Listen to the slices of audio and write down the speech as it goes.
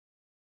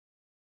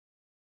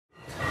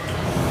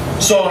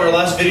So in our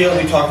last video,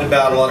 we talked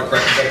about a lot of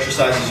corrective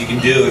exercises you can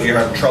do if you're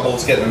having trouble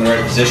with getting in the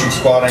right position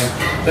squatting.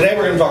 Today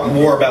we're going to talk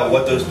more about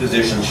what those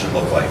positions should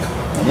look like.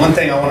 And one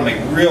thing I want to make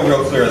real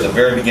clear at the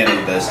very beginning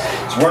of this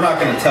is we're not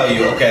going to tell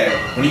you, okay,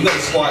 when you go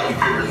to squat, you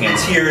put your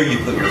hands here, you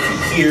put your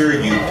feet here,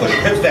 you push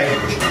your hips back, you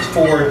push your hips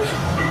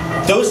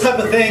forward. Those type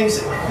of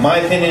things, my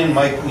opinion,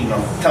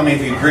 tell me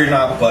if you agree or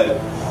not, but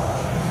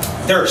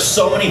there are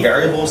so many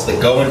variables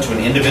that go into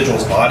an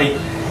individual's body.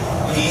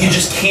 You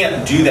just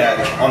can't do that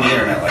on the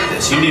internet like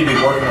this. You need to be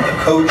working with a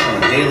coach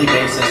on a daily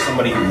basis,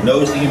 somebody who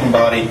knows the human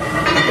body,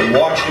 who can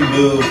watch you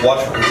move,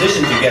 watch what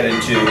positions you get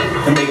into,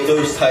 to make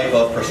those type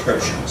of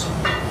prescriptions.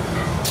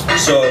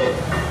 So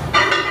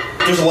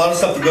there's a lot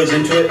of stuff that goes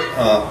into it.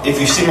 If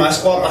you see my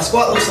squat looks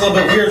a little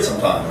bit weird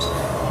sometimes.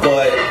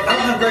 But I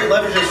don't have great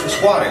leverages for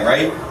squatting,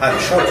 right? I have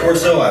a short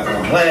torso, I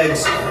have long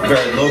legs,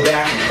 very low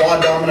back and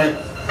quad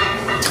dominant.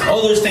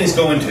 All those things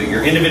go into it.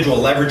 Your individual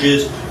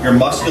leverages, your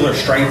muscular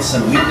strengths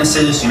and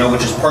weaknesses,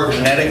 which is part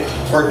genetic,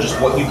 part just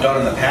what you've done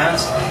in the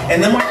past.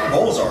 And then what your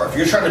goals are. If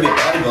you're trying to be a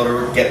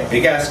bodybuilder, get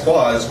big ass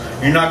quads,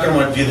 you're not going to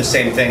want to do the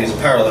same thing as a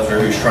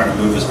powerlifter who's trying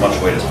to move as much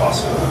weight as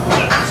possible.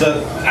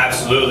 So,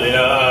 absolutely.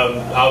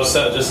 I was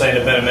just saying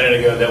to Ben a minute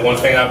ago that one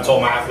thing I've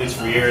told my athletes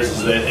for years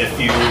is that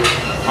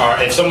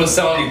if someone's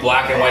telling you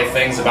black and white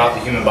things about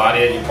the human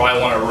body, you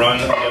probably want to run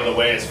the other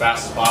way as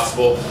fast as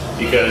possible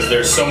because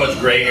there's so much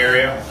gray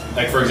area.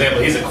 Like for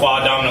example, he's a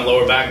quad dominant,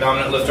 lower back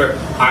dominant lifter.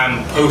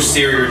 I'm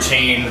posterior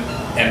chain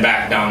and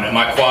back dominant.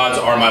 My quads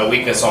are my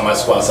weakness on my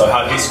squat. So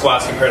how he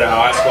squats compared to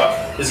how I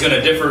squat is going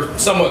to differ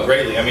somewhat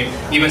greatly. I mean,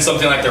 even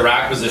something like the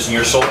rack position,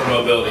 your shoulder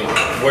mobility,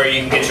 where you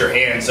can get your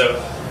hand. So,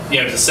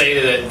 to say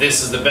that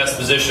this is the best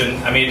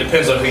position, I mean, it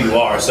depends on who you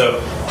are. So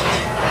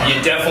you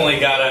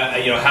definitely gotta,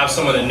 have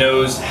someone that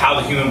knows how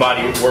the human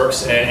body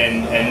works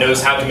and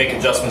knows how to make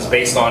adjustments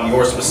based on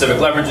your specific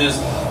leverages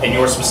and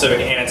your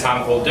specific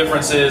anatomical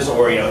differences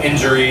or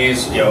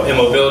injuries,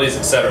 immobilities,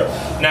 etc.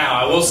 Now,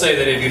 I will say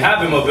that if you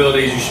have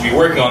immobilities, you should be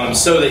working on them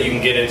so that you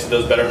can get into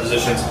those better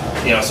positions.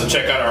 So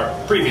check out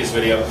our previous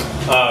video.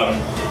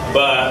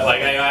 But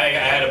like I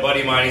had a buddy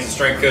of mine, he's a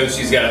strength coach,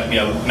 he's got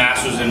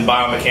masters in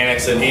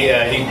biomechanics, and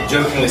he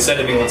jokingly said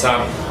to me one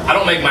time, I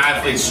don't make my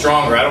athletes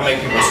stronger, I don't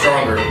make people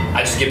stronger,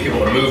 I just get people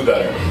to move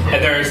better.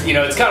 And there's,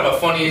 it's kind of a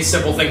funny,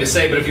 simple thing to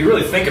say, but if you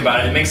really think about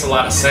it, it makes a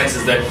lot of sense,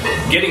 is that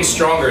getting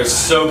stronger is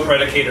so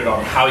predicated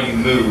on how you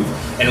move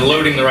and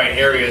loading the right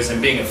areas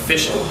and being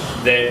efficient,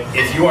 that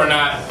if you are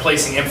not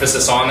placing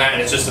emphasis on that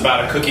and it's just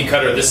about a cookie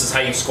cutter, this is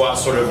how you squat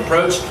sort of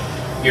approach,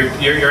 you're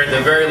at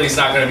the very least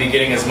not going to be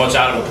getting as much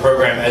out of a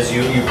program as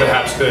you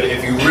perhaps could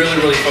if you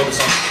really focus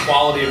on the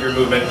quality of your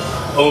movement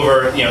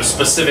over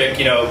specific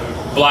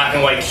black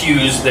and white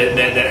cues that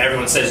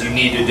everyone says you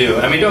need to do.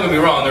 I mean, don't get me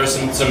wrong, there's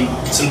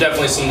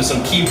definitely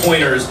some key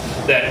pointers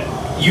that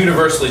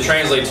universally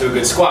translate to a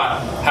good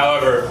squat.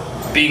 However,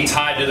 being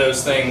tied to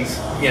those things,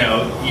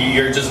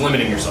 you're just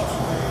limiting yourself.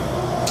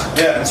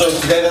 Yeah, and so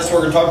today that's what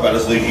we're going to talk about,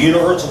 is the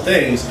universal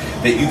things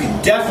that you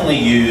can definitely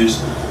use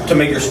to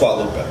make your squat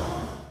look better.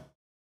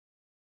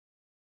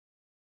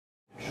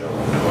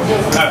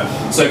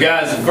 So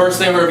guys, the first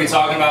thing we're going to be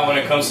talking about when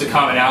it comes to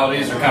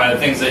commonalities or kind of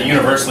things that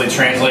universally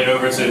translate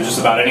over to just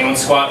about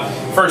anyone's squat,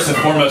 first and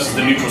foremost is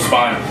the neutral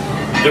spine.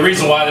 The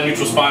reason why the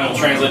neutral spine will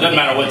translate, doesn't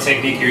matter what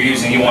technique you're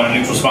using, you want a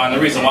neutral spine.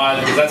 The reason why is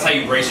because that's how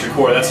you brace your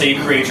core. That's how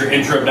you create your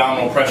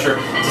intra-abdominal pressure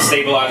to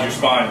stabilize your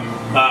spine.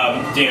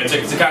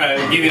 To kind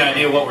of give you an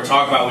idea of what we're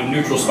talking about with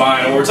neutral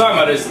spine, what we're talking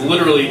about is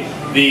literally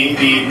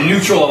the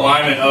neutral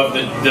alignment of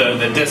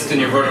the disc in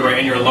your vertebrae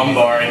and your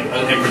lumbar,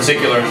 in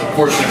particular, a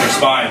portion of your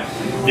spine.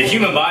 The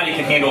human body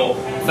can handle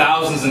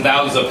thousands and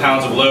thousands of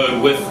pounds of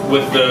load with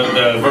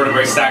the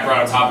vertebrae stacked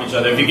right on top of each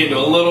other. If you get to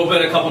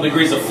a couple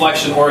degrees of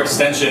flexion or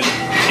extension,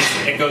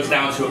 it goes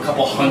down to a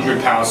couple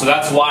 100 pounds. So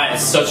that's why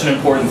it's such an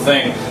important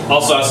thing.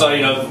 Also, I saw,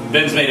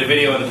 Ben's made a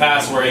video in the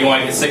past where you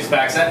want to get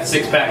six-pack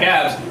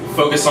abs.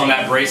 Focus on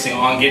that bracing,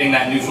 on getting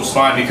that neutral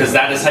spine, because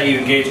that is how you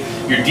engage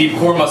your deep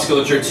core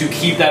musculature to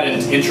keep that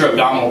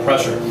intra-abdominal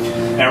pressure.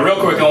 And real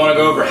quick, I want to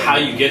go over how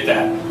you get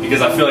that,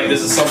 because I feel like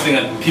this is something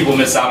that people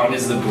miss out on,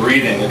 is the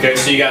breathing. Okay,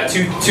 so you got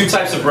two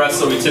types of breaths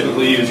that we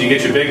typically use. You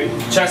get your big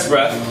chest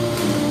breath,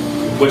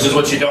 which is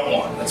what you don't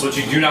want. That's what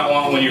you do not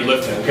want when you're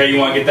lifting. Okay, you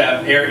want to get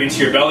that air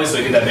into your belly, so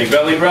you get that big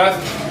belly breath,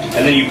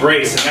 and then you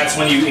brace, and that's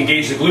when you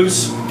engage the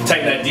glutes,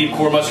 tighten that deep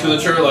core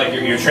musculature, like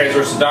your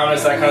transverse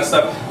abdominis, that kind of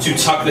stuff, to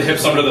tuck the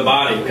hips under the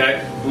body.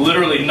 Okay,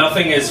 literally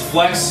nothing is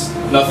flexed,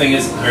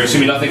 nothing's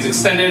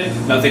extended,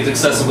 nothing's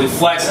excessively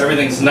flexed.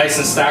 Everything's nice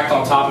and stacked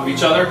on top of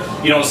each other.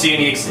 You don't see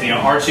any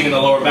arching in the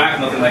lower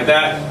back, nothing like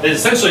that.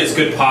 Essentially, it's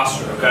good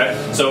posture.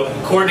 Okay, so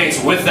it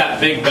coordinates with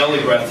that big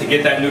belly breath to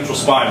get that neutral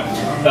spine.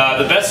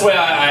 The best way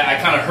I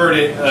kind of heard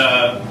it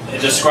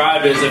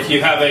described is if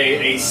you have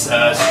a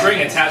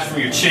string attached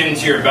from your chin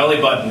to your belly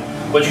button.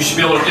 What you should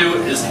be able to do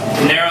is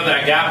narrow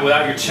that gap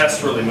without your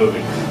chest really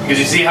moving. Because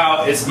you see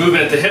how it's moving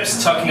at the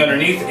hips, tucking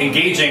underneath,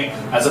 engaging,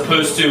 as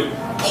opposed to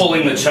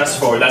pulling the chest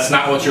forward. That's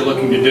not what you're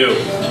looking to do.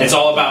 It's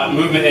all about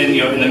movement in,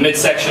 in the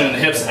midsection and the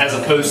hips, as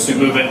opposed to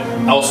movement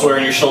elsewhere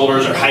in your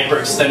shoulders or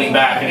hyperextending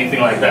back, anything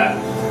like that.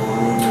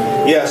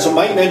 Yeah, so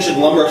Mike mentioned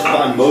lumbar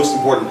spine, most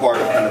important part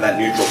of kind of that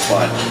neutral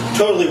spine.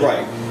 Totally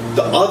right.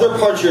 The other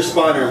parts of your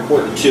spine are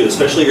important too,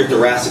 especially your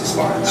thoracic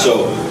spine.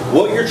 So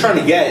what you're trying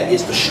to get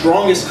is the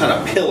strongest kind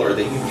of pillar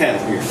that you can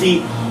from your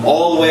feet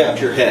all the way up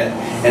to your head.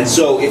 And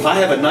so if I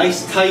have a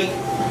nice tight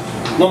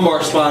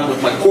lumbar spine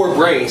with my core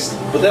braced,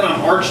 but then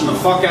I'm arching the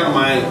fuck out of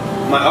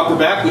my upper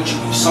back, which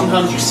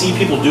sometimes you see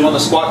people do on the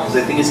squat because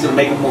they think it's going to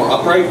make them more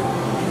upright.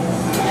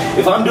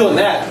 If I'm doing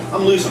that,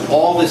 I'm losing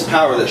all this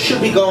power that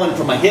should be going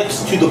from my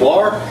hips to the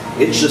bar.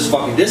 It's just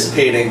fucking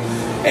dissipating,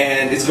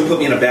 and it's going to put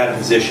me in a bad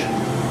position.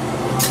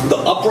 The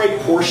upright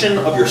portion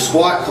of your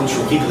squat comes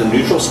from keeping the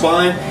neutral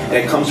spine, and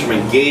it comes from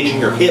engaging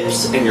your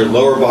hips and your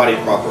lower body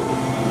properly.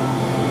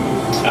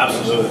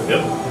 Absolutely,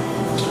 yep.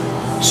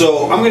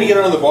 So I'm going to get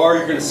under the bar,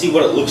 you're going to see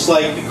what it looks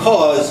like,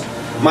 because,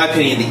 in my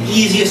opinion, the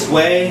easiest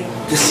way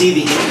to see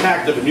the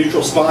impact of a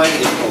neutral spine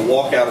is to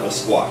walk out of a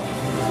squat.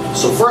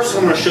 So first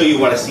I'm going to show you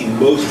what I see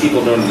most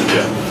people doing in the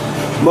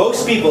gym.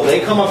 Most people, they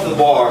come up to the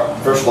bar,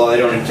 first of all, they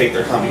don't even take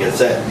their time to get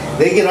set.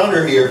 They get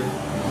under here,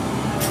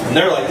 and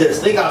they're like this.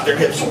 They got their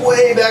hips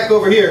way back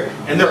over here,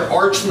 and they're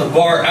arching the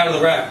bar out of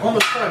the rack,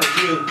 almost trying to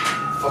do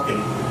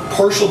fucking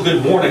partial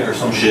good morning or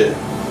some shit.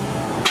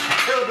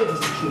 Terrible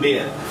position to be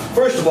in.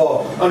 First of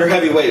all, under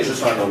heavy weight, it's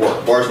just not going to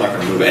work. Bar's not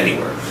going to move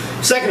anywhere.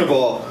 Second of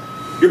all,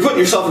 you're putting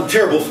yourself in a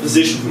terrible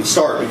position from the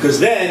start, because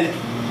then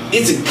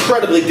it's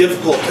incredibly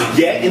difficult to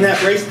get in that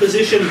braced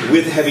position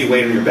with heavy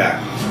weight on your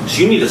back.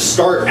 So you need to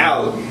start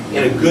out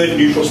in a good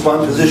neutral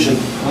spine position.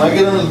 When I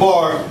get under the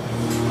bar,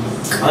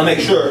 I make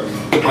sure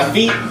that my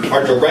feet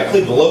are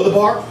directly below the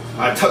bar.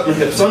 I tuck my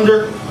hips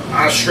under,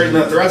 I straighten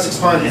that thoracic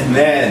spine, and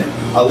then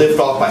I lift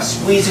off by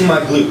squeezing my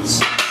glutes.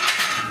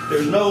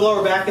 There's no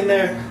lower back in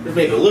there. There's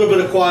maybe a little bit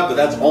of quad, but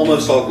that's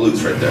almost all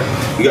glutes right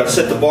there. You got to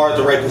set the bar at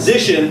the right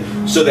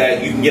position so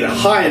that you can get it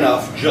high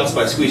enough just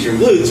by squeezing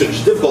your glutes, which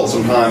is difficult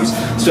sometimes,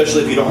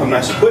 especially if you don't have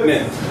nice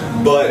equipment,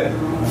 but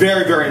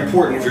very, very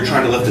important if you're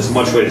trying to lift as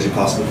much weight as you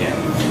possibly can.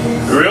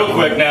 Real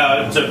quick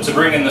now, to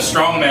bring in the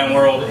strongman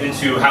world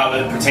into how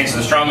that pertains to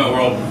the strongman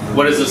world,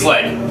 what is this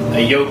like?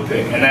 A yoke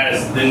pick. And that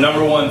is the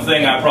number one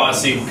thing I probably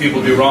see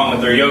people do wrong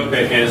with their yoke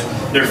pick is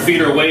their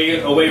feet are way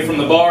away from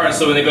the bar, and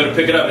so when they go to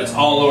pick it up, it's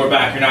all lower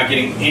back. You're not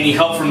getting any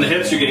help from the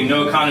hips, you're getting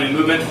no economy of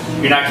movement,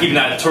 you're not keeping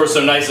that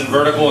torso nice and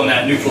vertical in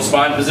that neutral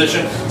spine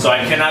position. So I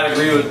cannot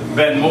agree with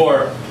Ben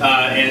more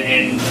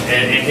in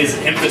his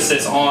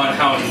emphasis on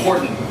how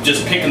important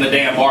just picking the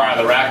damn bar out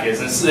of the rack is.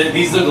 And so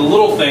these are the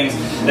little things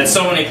that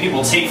so many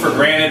people take for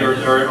granted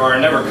or are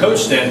never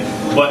coached in,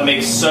 but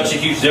makes such a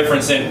huge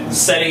difference in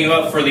setting you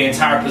up for the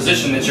entire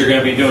position that you're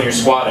going to be doing your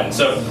squat in.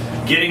 So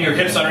getting your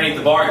hips underneath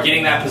the bar,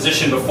 getting that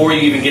position before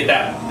you even get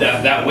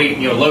that weight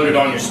loaded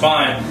on your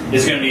spine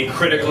is going to be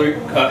critically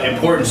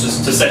important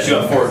to set you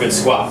up for a good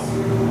squat.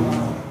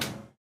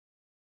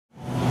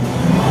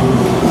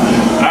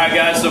 Alright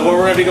guys, so what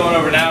we're going to be going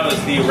over now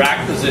is the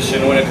rack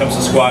position when it comes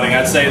to squatting.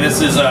 I'd say this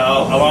is,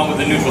 along with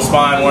the neutral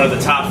spine, one of the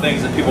top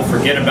things that people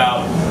forget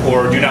about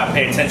or do not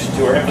pay attention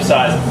to or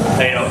emphasize,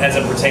 as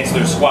it pertains to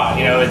their squat.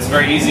 It's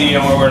very easy,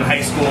 when we're in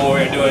high school,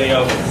 we're doing,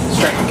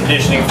 strength and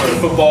conditioning for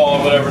football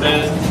or whatever it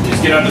is. You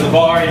just get under the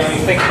bar, you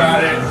think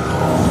about it,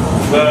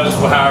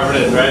 however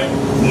it is, right?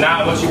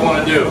 Not what you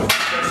want to do.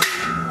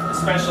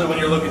 Especially when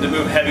you're looking to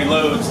move heavy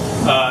loads,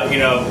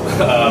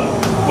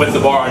 with the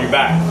bar on your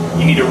back.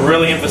 You need to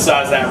really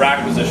emphasize that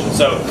rack position.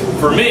 So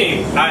for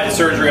me, I had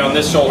surgery on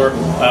this shoulder,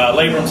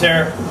 labrum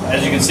tear.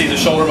 As you can see, the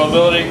shoulder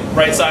mobility,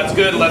 right side's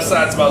good, left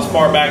side's about as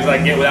far back as I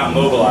can get without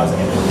mobilizing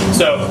it.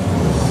 So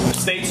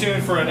stay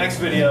tuned for a next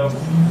video.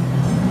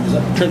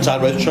 Turn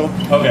sideways, show.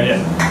 Okay,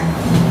 yeah.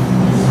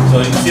 So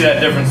you can see that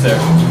difference there,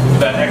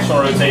 that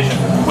external rotation,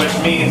 which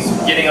means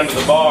getting under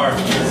the bar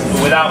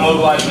without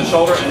mobilizing the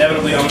shoulder,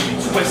 inevitably I'm going to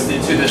be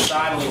twisted to the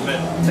side a little bit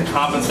to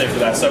compensate for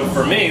that. So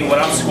for me, when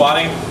I'm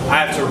squatting,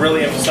 I have to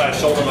really emphasize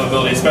shoulder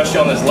mobility, especially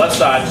on this left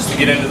side, just to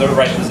get into the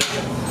right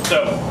position.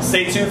 So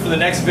stay tuned for the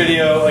next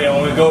video,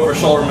 when we go over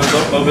shoulder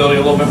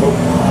mobility a little bit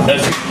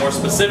more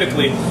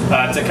specifically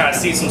to kind of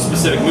see some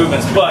specific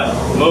movements, but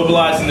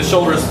mobilizing the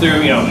shoulders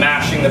through,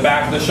 mashing the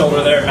back of the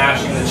shoulder there,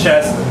 mashing the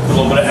chest, a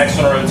little bit of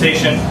external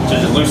rotation to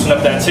just loosen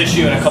up that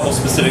tissue, and a couple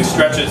specific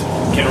stretches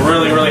can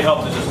really, really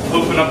help to just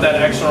open up that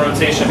external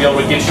rotation and be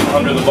able to get you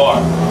under the bar.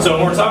 So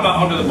when we're talking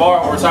about under the bar,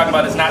 what we're talking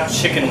about is not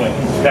chicken wing,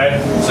 okay?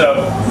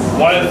 So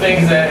one of the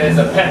things that is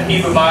a pet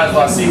peeve of mine is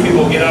when I see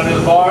people get under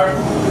the bar,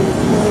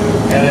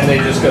 and then they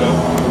just go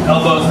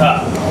elbows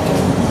up,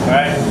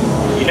 right?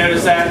 You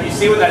notice that? You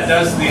see what that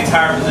does to the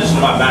entire position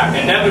of my back.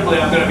 Inevitably,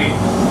 I'm going to be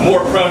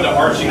more prone to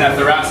arching that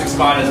thoracic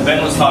spine, as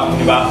Ben was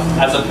talking about,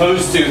 as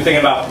opposed to thinking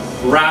about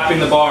wrapping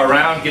the bar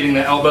around, getting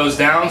the elbows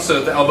down so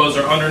that the elbows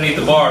are underneath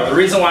the bar. The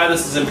reason why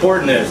this is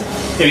important is,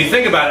 if you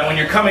think about it, when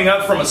you're coming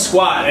up from a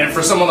squat, and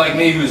for someone like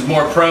me who's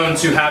more prone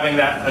to having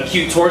that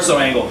acute torso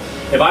angle,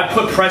 if I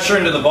put pressure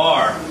into the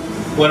bar,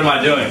 what am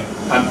I doing?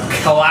 I'm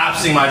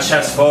collapsing my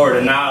chest forward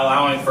and not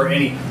allowing for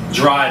any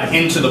drive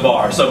into the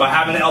bar. So by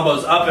having the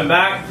elbows up and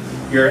back,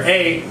 you're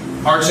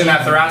arching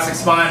that thoracic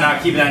spine,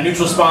 not keeping that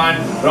neutral spine,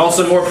 but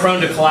also more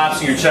prone to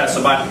collapsing your chest.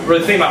 So by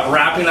really thinking about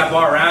wrapping that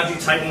bar around you,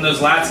 tightening those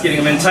lats,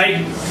 getting them in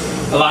tight,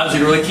 allows you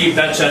to really keep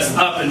that chest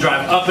up and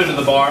drive up into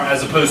the bar,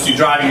 as opposed to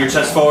driving your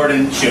chest forward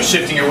and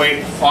shifting your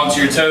weight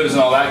onto your toes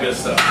and all that good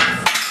stuff.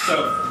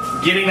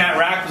 So getting that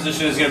rack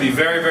position is going to be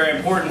very, very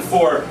important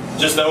for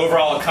just the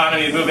overall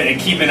economy of movement and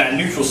keeping that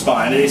neutral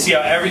spine. And you see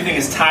how everything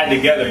is tied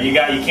together. You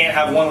can't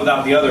have one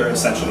without the other,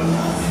 essentially.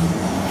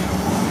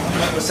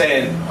 I was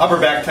saying, upper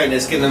back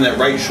tightness, getting in that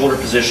right shoulder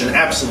position,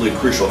 absolutely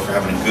crucial for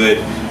having a good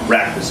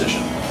rack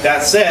position.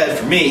 That said,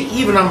 for me,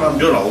 even if I'm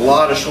doing a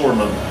lot of shoulder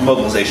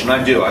mobilization,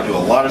 I do a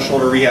lot of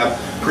shoulder rehab,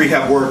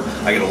 prehab work,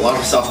 I get a lot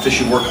of soft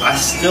tissue work, I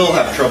still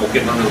have trouble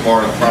getting under the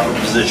bar in the proper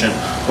position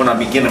when I'm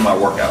beginning my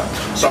workout.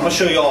 So I'm going to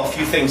show you all a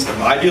few things that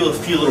I do, a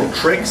few little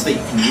tricks that you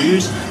can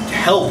use to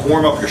help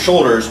warm up your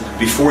shoulders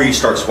before you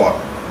start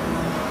squatting.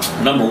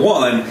 Number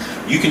one,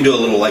 you can do a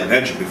little light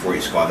benching before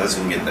you squat. That's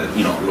going to get the,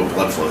 a little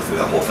blood flow through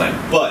that whole thing,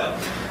 but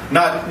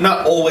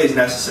not always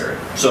necessary.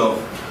 So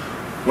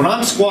when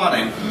I'm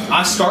squatting,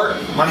 I start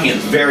my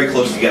hands very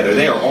close together.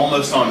 They are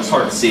almost on, it's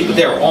hard to see, but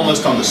they are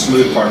almost on the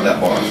smooth part of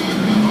that bar.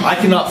 I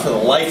cannot for the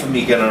life of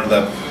me get under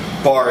the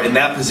bar in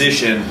that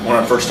position when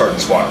I first started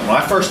squatting. When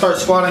I first started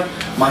squatting,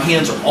 my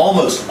hands are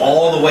almost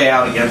all the way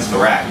out against the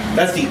rack.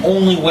 That's the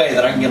only way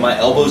that I can get my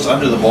elbows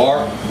under the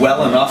bar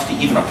well enough to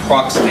even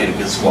approximate a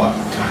good squat.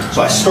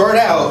 So I start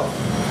out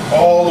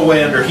all the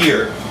way under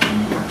here.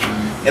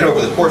 And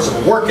over the course of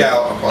a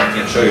workout, I probably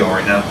can't show you all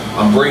right now,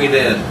 I'm bringing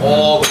it in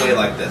all the way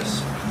like this.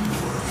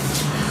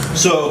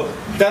 So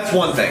that's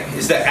one thing,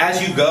 is that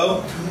as you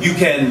go, you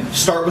can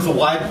start with a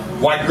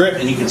wide grip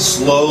and you can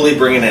slowly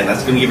bring it in.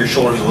 That's going to give your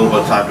shoulders a little bit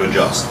of time to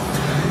adjust.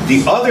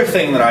 The other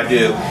thing that I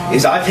do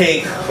is I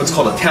take what's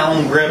called a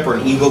talon grip or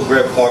an eagle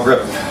grip, claw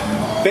grip.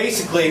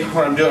 Basically,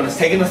 what I'm doing is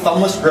taking a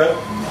thumbless grip,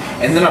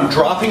 and then I'm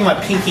dropping my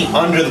pinky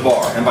under the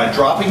bar. And by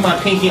dropping my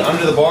pinky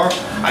under the bar,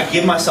 I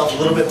give myself a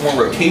little bit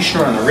more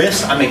rotation around the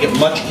wrist. I make it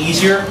much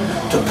easier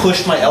to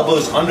push my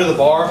elbows under the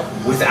bar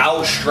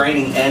without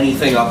straining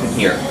anything up in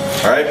here.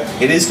 All right?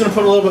 It is going to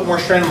put a little bit more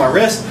strain on my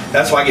wrist.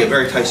 That's why I get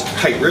very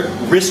tight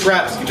wrist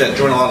wraps to give that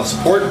joint a lot of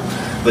support.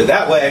 But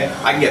that way,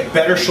 I can get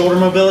better shoulder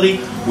mobility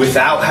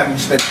without having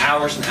to spend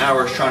hours and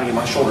hours trying to get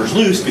my shoulders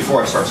loose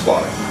before I start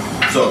squatting.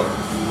 So,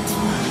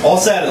 all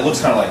said, it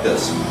looks kind of like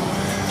this.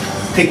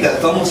 Take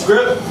that thumbless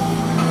grip,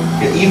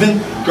 get even,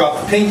 drop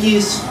the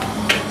pinkies,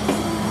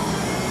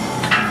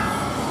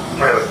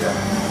 right like that.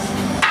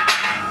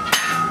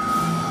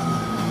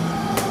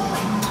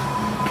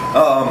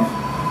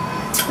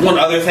 One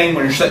other thing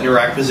when you're setting your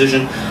rack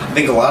position, I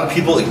think a lot of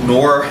people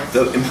ignore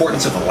the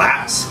importance of the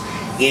lats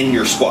in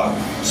your squat.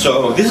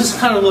 So this is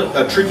kind of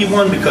a tricky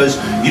one because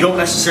you don't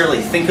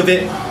necessarily think of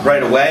it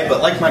right away,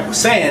 but like Mike was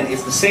saying,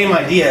 it's the same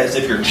idea as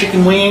if you're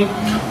chicken winging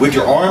with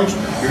your arms.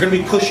 You're going to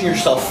be pushing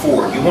yourself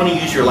forward. You want to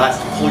use your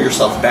lats to pull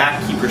yourself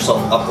back, keep yourself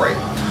upright.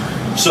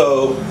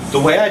 So the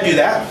way I do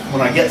that,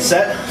 when I get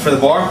set for the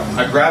bar,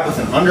 I grab with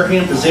an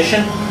underhand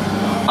position,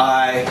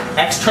 I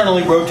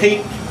externally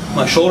rotate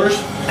my shoulders,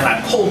 and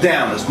I pull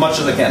down as much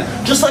as I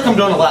can, just like I'm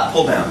doing a lat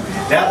pull down.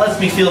 That lets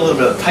me feel a little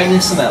bit of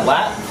tightness in that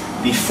lat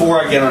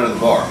before I get under the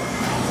bar.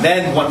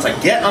 Then once I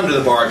get under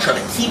the bar, I try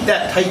to keep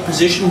that tight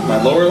position with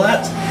my lower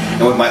lats,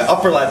 and with my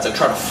upper lats I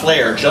try to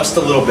flare just a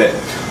little bit.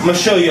 I'm going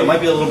to show you, it might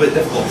be a little bit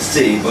difficult to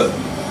see, but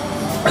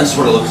this is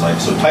what it looks like.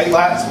 So tight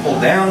lats, pull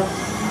down.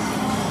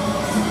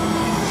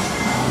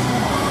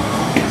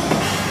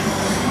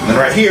 And then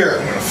right here,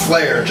 I'm going to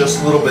flare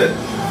just a little bit.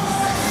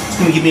 It's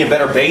going to give me a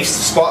better base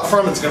to squat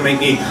from. It's going to make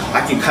me,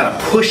 I can kind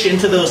of push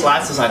into those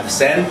lats as I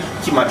descend,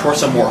 keep my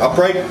torso more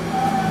upright.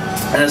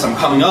 And as I'm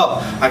coming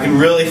up, I can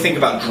really think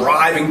about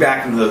driving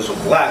back into those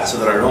lats so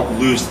that I don't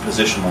lose the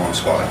position while I'm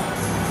squatting.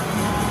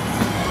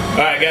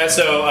 Alright guys,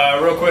 so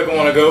real quick I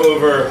want to go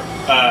over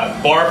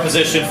bar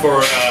position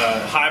for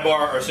high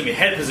bar, or excuse me,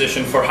 head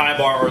position for high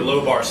bar or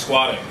low bar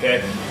squatting,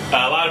 okay?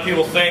 A lot of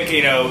people think,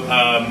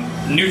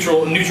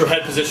 neutral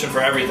head position for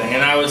everything,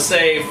 and I would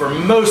say for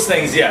most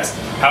things, yes.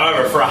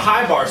 However, for a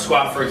high bar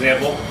squat, for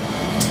example,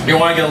 you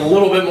want to get a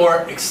little bit more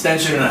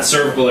extension in that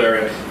cervical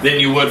area than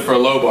you would for a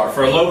low bar.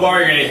 For a low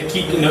bar, you're going to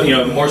keep,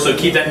 more so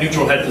keep that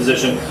neutral head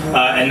position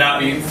and not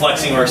be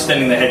flexing or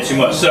extending the head too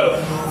much. So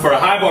for a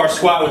high bar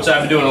squat, which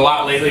I've been doing a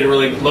lot lately to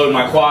really load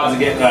my quads and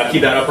get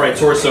keep that upright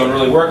torso and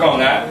really work on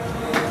that.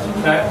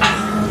 Okay.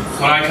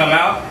 When I come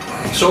out,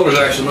 shoulders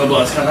are actually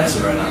mobilized kind of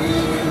nicely right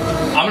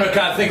now. I'm going to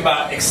kind of think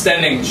about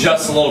extending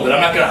just a little bit.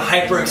 I'm not going to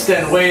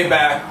hyper-extend way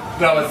back.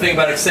 But I'm going to think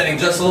about extending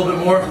just a little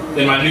bit more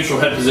in my neutral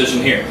head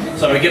position here.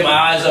 So I'm going to get my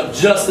eyes up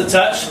just a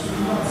touch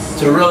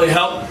to really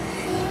help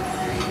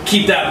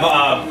keep that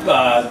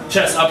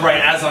chest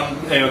upright as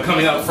I'm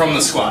coming up from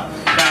the squat.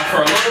 Now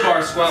for a low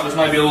bar squat, which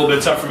might be a little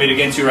bit tough for me to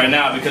get into right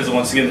now because of,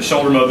 once again, the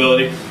shoulder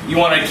mobility, you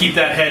want to keep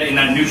that head in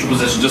that neutral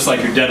position just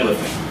like you're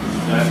deadlifting.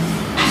 Okay?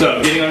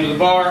 So getting under the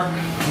bar,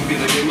 get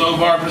a good low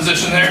bar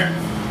position there.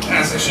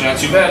 That's actually not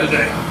too bad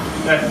today.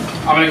 Okay?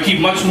 I'm going to keep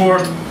much more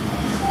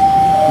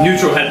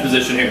neutral head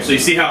position here. So you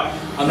see how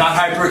I'm not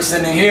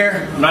hyperextending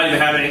here. I'm not even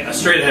having a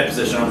straight head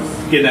position. I'm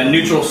getting that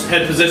neutral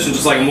head position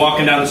just like I'm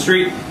walking down the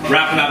street,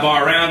 wrapping that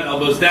bar around,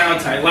 elbows down,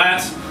 tight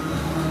lats.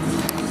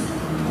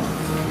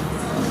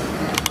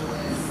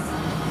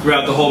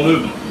 Throughout the whole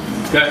movement.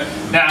 Okay?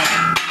 Now,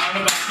 I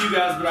don't know about you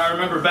guys, but I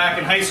remember back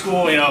in high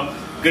school, you know,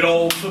 good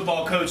old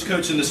football coach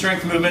coaching the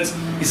strength movements.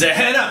 He said,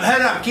 head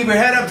up, keep your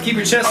head up, keep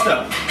your chest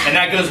up. And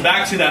that goes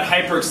back to that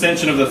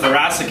hyperextension of the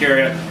thoracic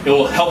area. It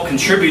will help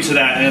contribute to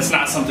that, and it's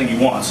not something you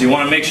want. So you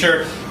want to make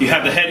sure you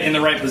have the head in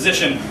the right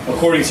position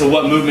according to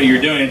what movement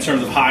you're doing in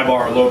terms of high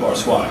bar or low bar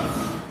squatting.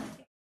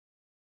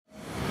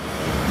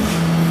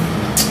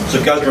 So if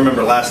you guys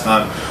remember last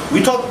time,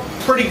 we talked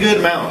pretty good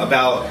amount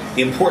about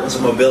the importance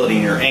of mobility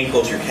in your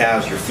ankles, your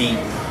calves, your feet.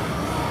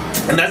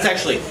 And that's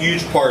actually a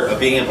huge part of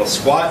being able to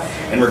squat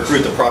and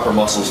recruit the proper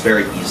muscles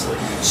very easily.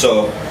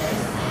 So,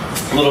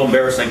 a little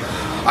embarrassing.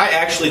 I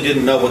actually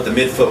didn't know what the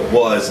midfoot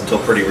was until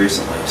pretty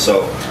recently.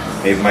 So,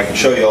 maybe I can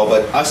show you all,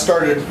 but I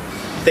started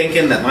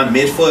thinking that my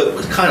midfoot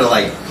was kind of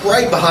like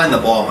right behind the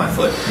ball of my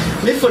foot.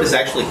 Midfoot is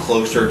actually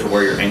closer to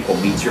where your ankle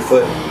meets your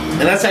foot.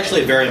 And that's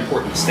actually a very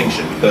important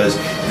distinction, because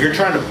if you're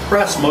trying to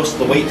press most of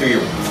the weight through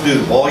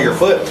the ball of your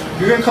foot,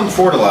 you're going to come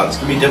forward a lot. It's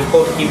going to be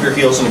difficult to keep your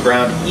heels on the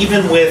ground,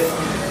 even with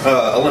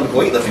Olympic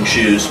weightlifting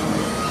shoes.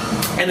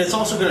 And it's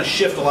also going to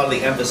shift a lot of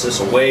the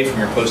emphasis away from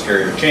your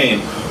posterior chain,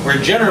 where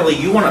generally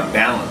you want to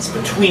balance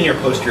between your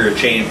posterior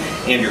chain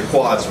and your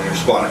quads when you're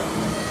squatting.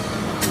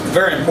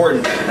 Very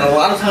important. And a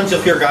lot of times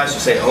you'll hear guys who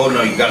say, oh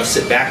no, you got to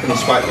sit back in the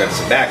squat, you got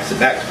to sit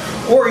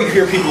back. Or you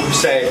hear people who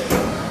say,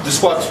 the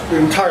squat's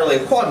entirely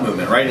a quad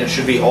movement, right? And it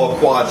should be all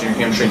quads and your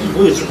hamstrings and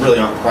glutes really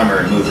aren't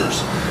primary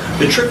movers.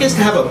 The trick is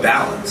to have a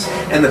balance,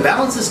 and the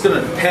balance is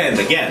going to depend,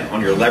 again,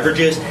 on your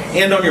leverages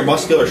and on your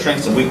muscular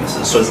strengths and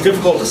weaknesses. So it's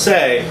difficult to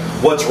say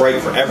what's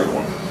right for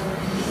everyone.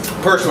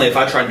 Personally, if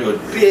I try and do a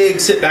big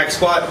sit-back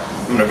squat,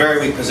 I'm in a very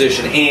weak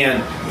position,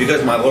 and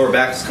because my lower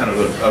back is kind of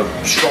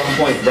a strong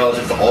point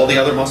relative to all the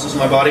other muscles in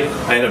my body,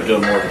 I end up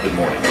doing more of a good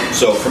morning.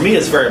 So for me,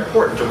 it's very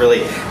important to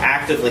really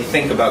actively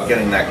think about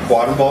getting that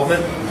quad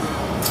involvement.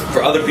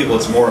 For other people,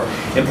 it's more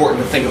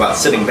important to think about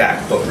sitting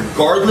back. But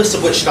regardless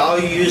of which style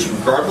you use,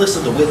 regardless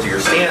of the width of your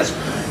stance,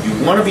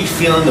 you want to be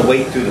feeling the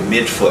weight through the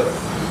midfoot.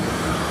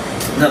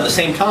 Now, at the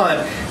same time,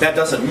 that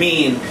doesn't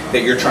mean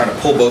that you're trying to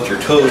pull both your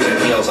toes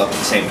and heels up at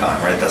the same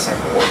time, right? That's not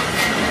going to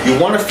work. You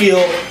want to feel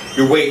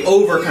your weight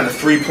over kind of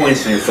 3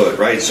 points in your foot,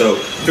 right? So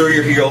through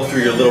your heel,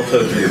 through your little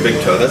toe, through your big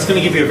toe. That's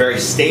going to give you a very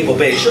stable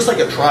base, just like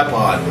a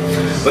tripod.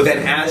 But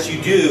then as you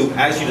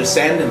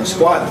descend in the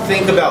squat,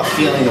 think about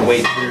feeling the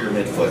weight through your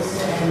midfoot.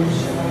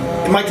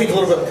 It might take a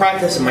little bit of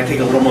practice, it might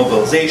take a little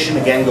mobilization.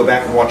 Again, go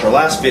back and watch our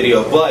last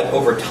video, but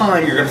over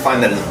time you're going to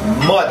find that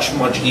it's much,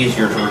 much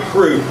easier to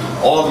recruit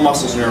all the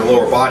muscles in your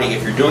lower body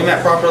if you're doing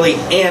that properly,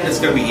 and it's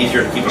going to be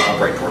easier to keep an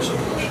upright torso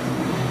position.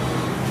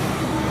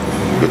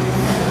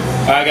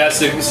 Alright guys,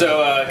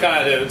 so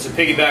kind of to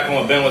piggyback on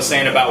what Ben was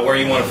saying about where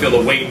you want to feel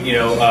the weight,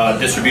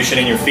 distribution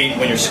in your feet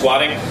when you're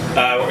squatting,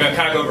 we're going to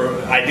kind of go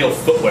over ideal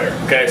footwear.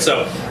 Okay,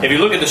 so if you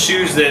look at the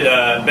shoes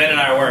that Ben and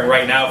I are wearing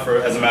right now,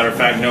 as a matter of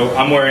fact,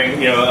 I'm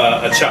wearing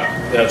a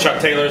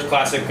Chuck Taylor's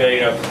classic,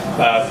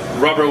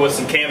 rubber with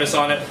some canvas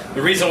on it.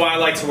 The reason why I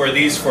like to wear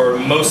these for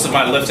most of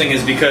my lifting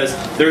is because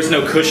there's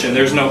no cushion,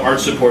 there's no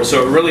arch support,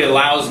 so it really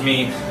allows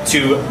me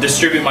to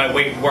distribute my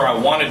weight where I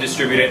want to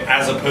distribute it,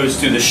 as opposed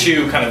to the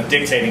shoe kind of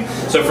dictating.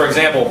 So for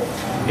example,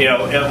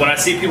 when I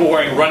see people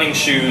wearing running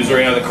shoes, or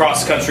the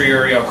cross country,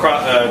 or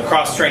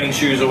cross training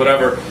shoes or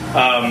whatever,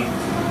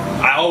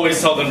 I always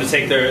tell them to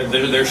take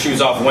their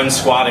shoes off when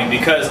squatting,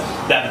 because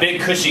that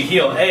big cushy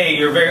heel,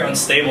 you're very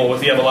unstable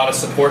if you have a lot of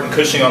support and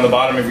cushioning on the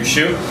bottom of your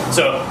shoe.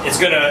 So it's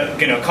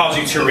gonna cause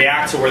you to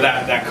react to where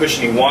that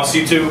cushioning wants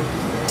you to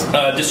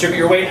distribute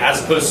your weight,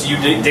 as opposed to you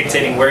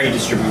dictating where you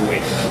distribute your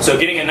weight. So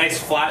getting a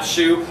nice flat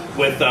shoe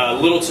with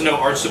little to no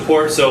arch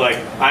support. So like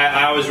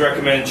I always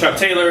recommend Chuck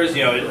Taylor's.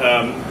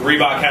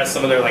 Reebok has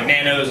some of their like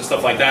nanos and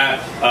stuff like that.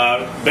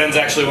 Ben's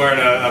actually wearing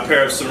a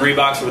pair of some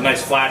Reeboks with a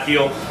nice flat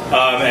heel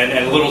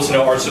and little to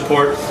no arch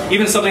support.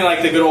 Even something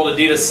like the good old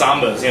Adidas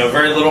Sambas.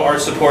 Very little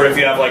arch support if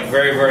you have like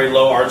very, very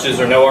low arches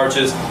or no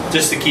arches,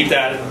 just to keep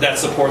that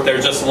support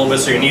there just a little bit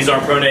so your knees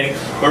aren't pronating,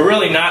 but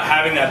really not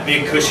having that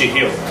big cushy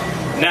heel.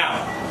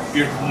 Now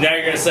you're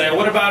going to say,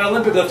 what about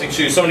Olympic lifting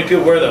shoes? So many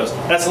people wear those.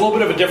 That's a little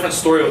bit of a different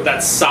story with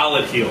that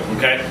solid heel,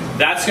 okay?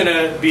 That's going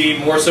to be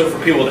more so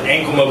for people with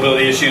ankle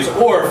mobility issues,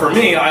 or for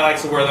me, I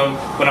like to wear them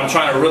when I'm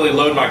trying to really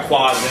load my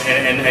quads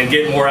and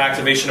get more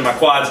activation in my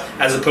quads,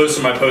 as opposed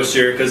to my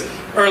posterior, because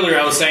earlier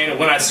I was saying that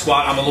when I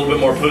squat, I'm a little bit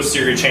more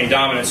posterior chain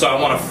dominant, so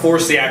I want to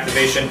force the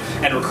activation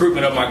and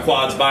recruitment of my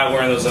quads by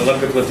wearing those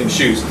Olympic lifting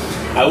shoes.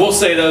 I will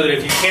say though that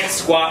if you can't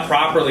squat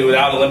properly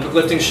without Olympic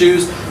lifting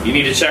shoes, you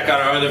need to check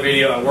out our other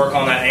video and work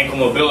on that ankle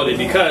mobility,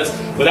 because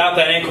without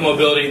that ankle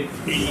mobility,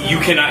 you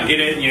cannot get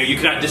it, you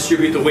cannot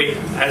distribute the weight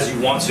as you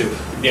want to.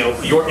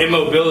 Your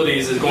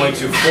immobilities is going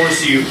to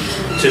force you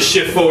to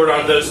shift forward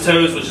on those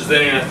toes, which is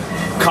then going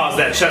to cause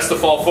that chest to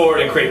fall forward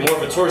and create more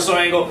of a torso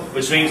angle,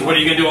 which means what are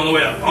you going to do on the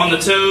way up? On the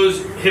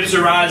toes, hips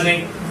are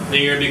rising,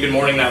 then you're going to be good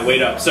morning that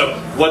weight up. So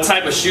what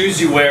type of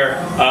shoes you wear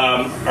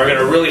are going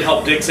to really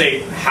help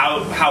dictate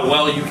how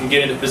well you can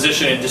get into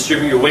position and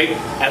distribute your weight,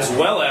 as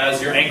well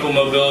as your ankle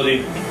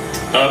mobility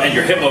and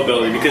your hip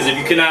mobility. Because if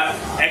you cannot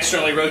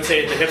externally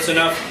rotate the hips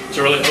enough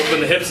to really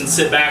open the hips and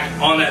sit back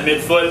on that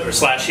midfoot or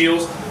slash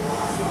heels,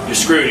 you're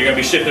screwed. You're going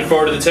to be shifting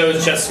forward to the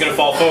toes, chest is going to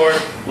fall forward,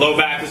 low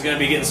back is going to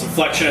be getting some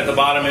flexion at the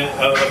bottom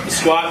of the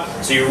squat.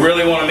 So you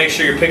really want to make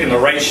sure you're picking the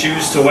right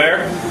shoes to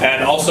wear,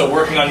 and also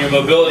working on your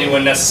mobility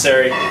when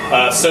necessary,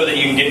 so that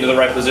you can get into the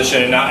right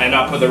position and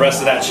not put the rest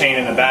of that chain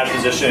in a bad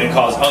position and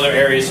cause other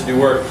areas to do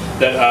work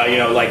that you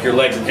know, like your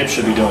legs and hips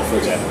should be doing, for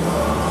example.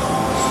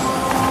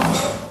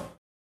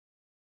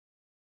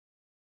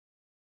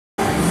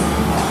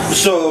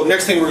 So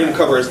next thing we're going to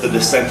cover is the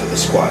descent of the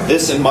squat.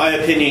 This, in my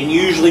opinion,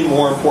 usually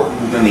more important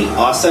than the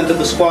ascent of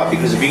the squat,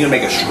 because if you're going to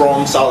make a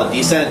strong, solid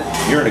descent,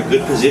 you're in a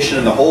good position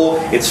in the hole,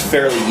 it's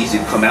fairly easy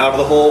to come out of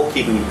the hole,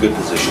 keeping a good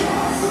position.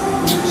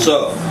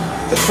 So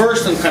the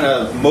first and kind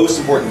of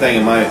most important thing,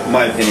 in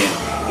my opinion,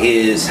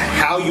 is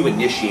how you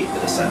initiate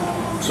the descent.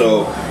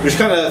 So there's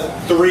kind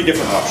of three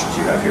different options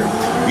you have here.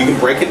 You can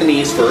break at the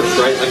knees first,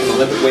 right? Like an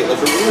Olympic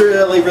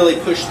weightlifter, really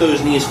push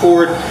those knees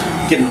forward,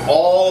 getting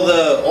all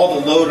the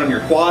load on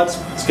your quads.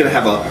 It's going to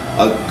have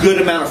a good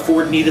amount of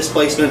forward knee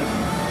displacement.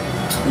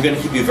 You're going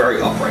to keep you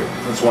very upright.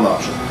 That's one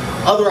option.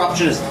 Other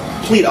option is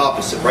complete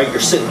opposite, right?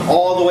 You're sitting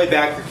all the way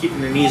back. You're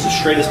keeping your knees as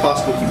straight as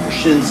possible,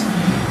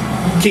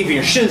 keeping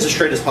your shins as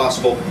straight as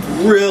possible,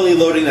 really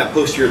loading that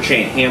posterior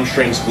chain,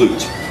 hamstrings,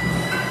 glutes.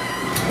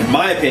 In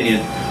my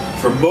opinion,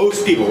 for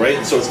most people,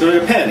 right? So it's going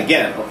to depend.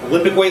 Again,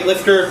 Olympic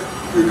weightlifter,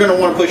 you're going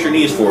to want to push your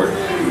knees forward.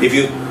 If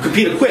you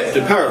compete equipped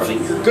in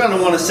powerlifting, you're going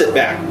to want to sit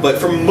back. But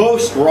for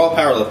most raw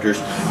powerlifters,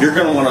 you're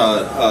going to want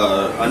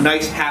a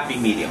nice happy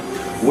medium,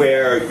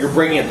 where you're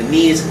bringing at the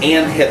knees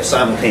and hips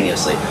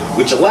simultaneously,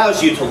 which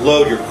allows you to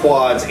load your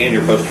quads and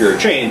your posterior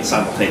chain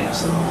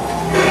simultaneously.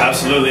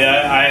 Absolutely,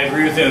 I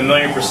agree with you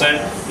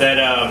 1,000,000%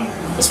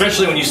 that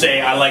especially when you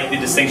say I like the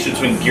distinction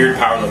between geared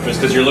powerlifters,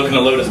 because you're looking to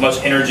load as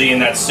much energy in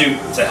that suit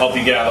to help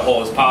you get out of the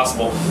hole as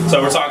possible.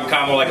 So we're talking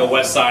kind of more like a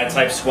West Side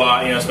type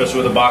squat, you know, especially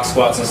with the box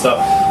squats and stuff.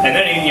 And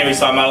then, you know, he's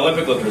talking about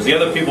Olympic lifters. The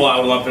other people I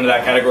would lump into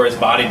that category is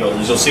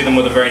bodybuilders. You'll see them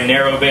with a very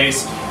narrow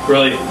base,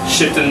 really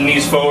shifting the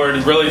knees forward,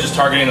 really just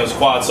targeting those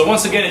quads. So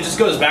once again, it just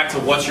goes back to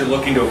what you're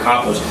looking to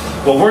accomplish.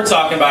 What we're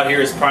talking about here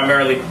is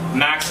primarily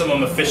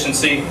maximum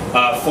efficiency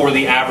for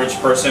the average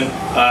person,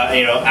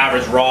 you know,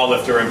 average raw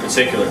lifter in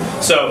particular.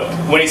 So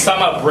when he's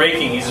talking about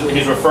breaking,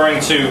 he's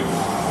referring to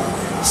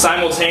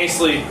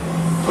simultaneously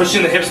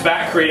pushing the hips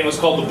back, creating what's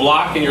called the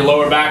block in your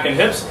lower back and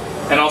hips,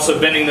 and also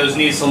bending those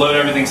knees to load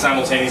everything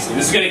simultaneously.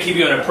 This is going to keep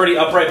you in a pretty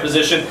upright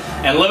position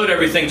and load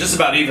everything just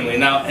about evenly.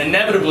 Now,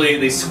 inevitably,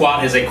 the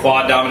squat is a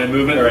quad dominant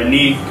movement or a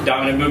knee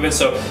dominant movement,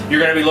 so you're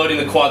going to be loading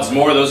the quads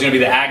more. Those are going to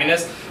be the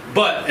agonists.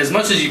 But as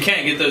much as you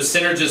can, get those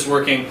synergists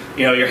working,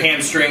 you know, your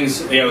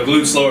hamstrings, you know,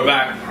 glutes, lower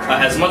back,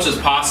 as much as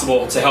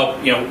possible to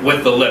help, you know,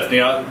 with the lift. You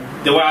know,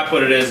 the way I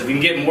put it is, if you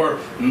can get more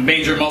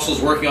major muscles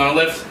working on a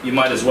lift, you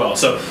might as well.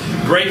 So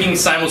breaking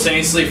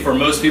simultaneously for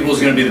most people is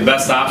going to be the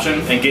best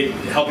option and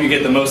help you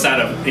get the most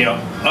out of, you know,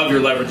 of your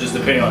leverages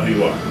depending on who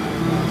you are.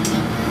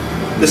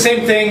 The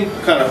same thing,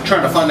 kind of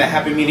trying to find that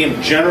happy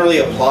medium, generally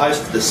applies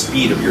to the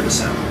speed of your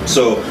descent.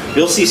 So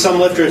you'll see some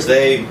lifters,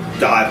 they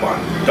dive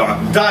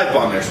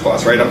bomb their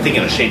squats, right? I'm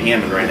thinking of Shane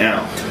Hammond right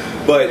now.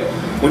 But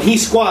when he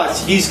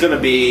squats, he's going to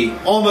be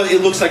almost,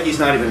 it looks like he's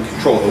not even in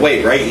control of the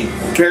weight, right? You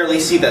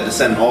barely see that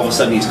descent, and all of a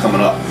sudden he's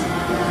coming up.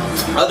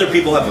 Other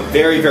people have a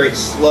very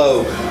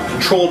slow,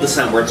 controlled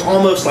descent where it's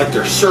almost like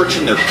they're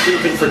searching, they're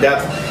creeping for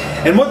depth.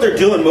 And what they're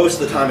doing most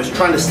of the time is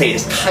trying to stay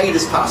as tight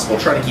as possible,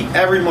 trying to keep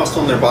every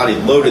muscle in their body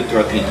loaded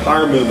throughout the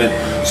entire movement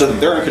so that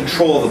they're in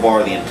control of the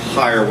bar the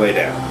entire way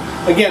down.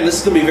 Again, this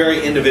is going to be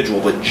very individual,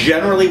 but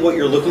generally what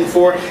you're looking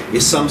for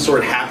is some sort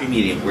of happy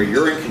medium where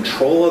you're in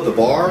control of the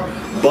bar,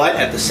 but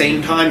at the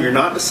same time you're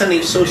not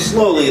descending so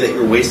slowly that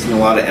you're wasting a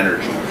lot of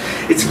energy.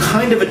 It's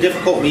kind of a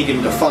difficult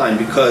medium to find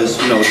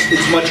because, you know,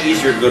 it's much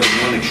easier to go to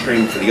one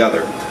extreme to the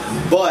other.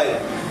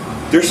 But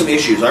there's some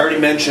issues. I already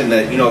mentioned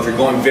that, you know, if you're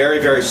going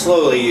very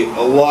slowly, a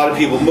lot of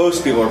people,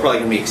 most people are probably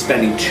going to be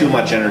expending too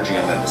much energy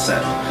on that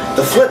descent.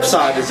 The flip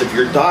side is if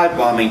you're dive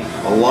bombing,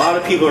 a lot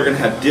of people are going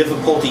to have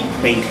difficulty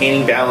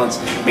maintaining balance,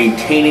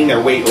 maintaining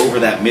their weight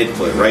over that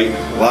midfoot, right?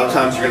 A lot of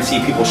times you're going to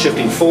see people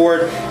shifting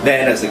forward,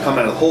 then as they come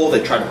out of the hole,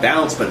 they try to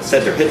balance, but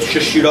instead their hips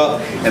just shoot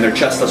up and their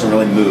chest doesn't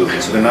really move.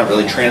 So they're not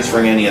really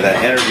transferring any of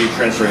that energy,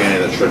 transferring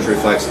any of that stretch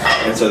reflex,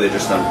 and so they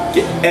just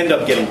end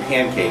up getting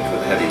pancaked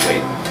with a heavy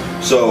weight.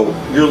 So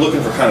you're looking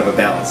for kind of a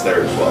balance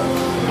there as well.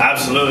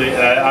 Absolutely.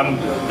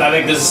 I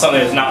think this is something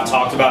that's not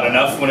talked about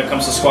enough when it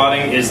comes to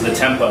squatting is the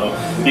tempo.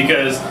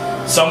 Because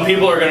Some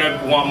people are going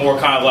to want more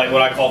kind of like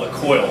what I call the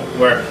coil,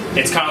 where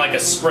it's kind of like a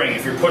spring.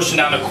 If you're pushing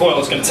down the coil,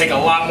 it's going to take a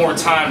lot more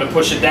time to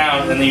push it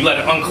down, and then you let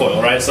it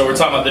uncoil, right? So we're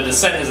talking about the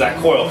descent is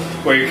that coil,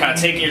 where you're kind of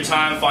taking your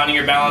time, finding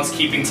your balance,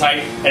 keeping tight,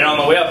 and on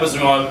the way up is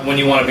when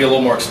you want to be a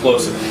little more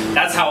explosive.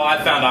 That's how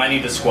I found I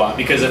need to squat,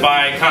 because if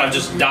I kind of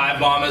just dive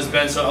bomb, as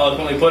Ben so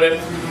eloquently put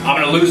it, I'm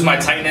going to lose my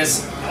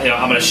tightness.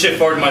 I'm going to shift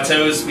forward to my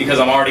toes because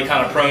I'm already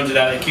kind of prone to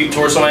that acute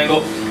torso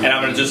angle, and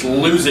I'm going to just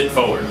lose it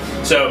forward.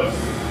 So,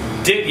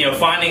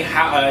 finding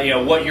how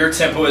what your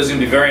tempo is going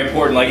to be very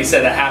important. Like you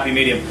said, that happy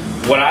medium.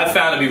 What I've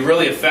found to be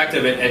really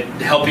effective at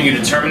helping you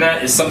determine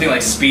that is something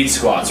like speed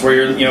squats,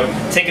 where you're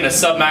taking a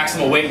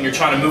sub-maximal weight and you're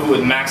trying to move it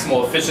with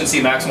maximal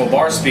efficiency, maximal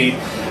bar speed,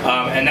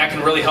 and that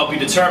can really help you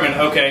determine,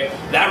 okay,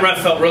 that rep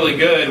felt really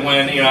good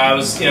when I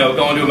was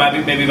going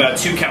to maybe about a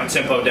 2-count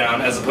tempo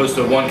down as opposed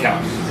to a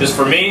 1-count. Because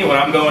for me, when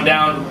I'm going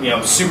down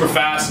super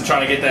fast and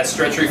trying to get that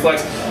stretch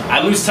reflex,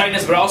 I lose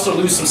tightness, but I also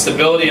lose some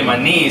stability in my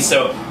knees.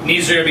 So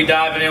knees are going to be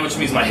diving in, which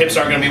means my hips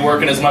aren't going to be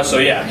working as much. So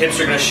yeah,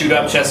 hips are going to shoot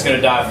up, chest is going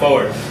to dive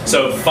forward.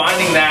 So finding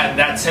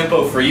that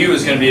tempo for you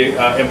is going to be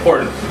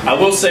important. I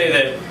will say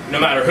that no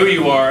matter who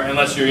you are,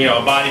 unless you're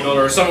a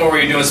bodybuilder or somewhere where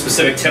you're doing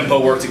specific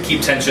tempo work to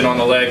keep tension on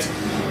the legs,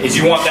 is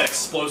you want that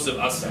explosive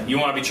ascent. You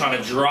want to be trying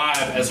to drive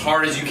as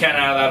hard as you can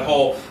out of that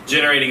hole,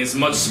 generating as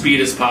much speed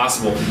as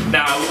possible.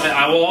 Now,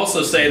 I will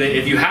also say that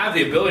if you have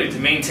the ability to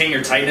maintain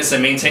your tightness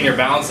and maintain your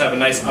balance, have a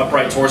nice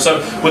upright torso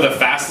with a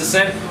fast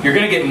descent, you're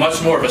going to get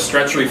much more of a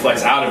stretch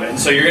reflex out of it. And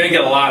so you're going to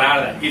get a lot out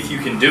of that if you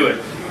can do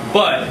it.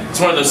 But it's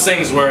one of those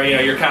things where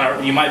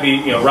you might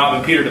be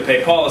robbing Peter to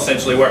pay Paul,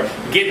 essentially, where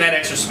getting that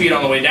extra speed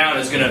on the way down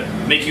is going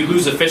to make you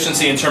lose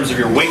efficiency in terms of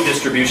your weight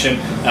distribution,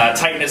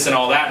 tightness, and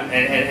all that,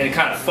 and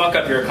kind of fuck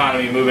up your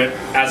economy movement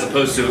as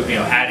opposed to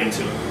adding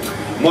to it.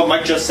 What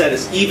Mike just said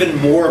is even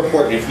more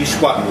important if you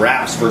squat in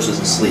wraps versus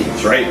in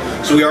sleeves, right?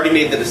 So we already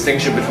made the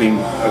distinction between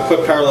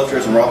equipped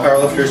powerlifters and raw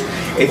powerlifters.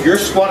 If you're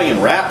squatting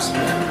in wraps,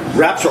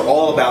 wraps are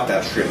all about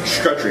that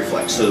stretch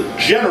reflex. So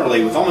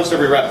generally, with almost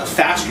every rep, the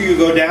faster you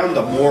go down,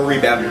 the more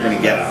rebound you're going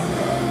to get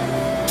out.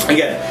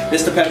 Again,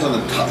 this depends on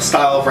the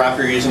style of wrap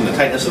you're using, the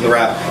tightness of the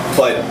wrap,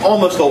 but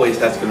almost always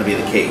that's going to be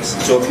the case.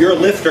 So if you're a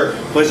lifter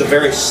who has a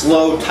very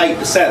slow, tight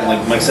descent,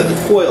 like Mike said,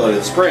 the coil or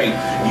the spring,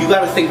 you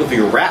got to think of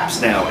your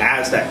wraps now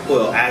as that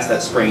coil, as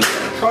that spring,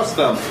 and trust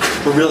them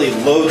to really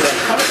load them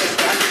kind of as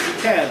fast as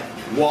you can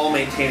while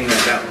maintaining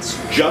that balance.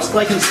 Just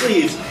like in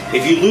sleeves,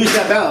 if you lose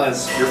that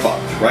balance, you're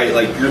fucked, right?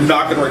 Like, you're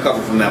not going to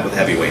recover from that with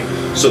heavy weight.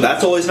 So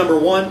that's always number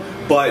one.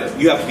 But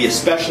you have to be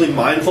especially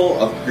mindful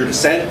of your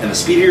descent and the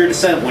speed of your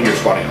descent when you're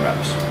squatting in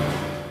reps.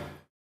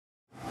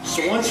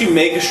 So once you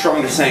make a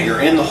strong descent,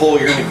 you're in the hole,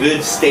 you're in a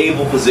good,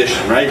 stable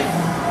position, right?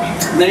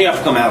 And then you have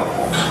to come out of the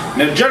hole.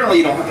 Now, generally,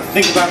 you don't have to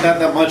think about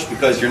that much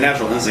because your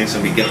natural instinct is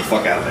going to be get the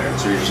fuck out of there, and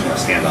so you're just going to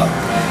stand up.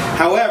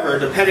 However,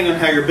 depending on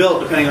how you're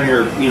built, depending on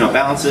your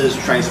balances,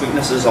 your strengths,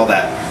 weaknesses, all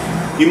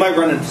that, you might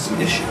run into some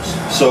issues.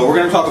 So we're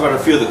going to talk about a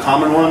few of the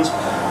common ones.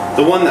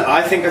 The one that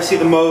I think I see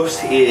the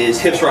most is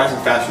hips rising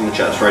faster than the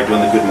chest, right?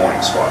 Doing the good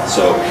morning squat.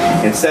 So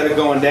instead of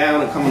going down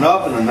and coming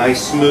up in a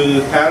nice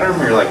smooth pattern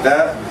where you're like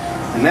that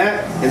and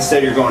that,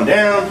 instead you're going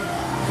down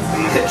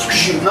and the hips are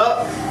shooting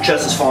up,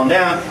 chest is falling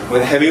down.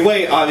 With a heavy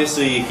weight,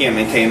 obviously you can't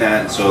maintain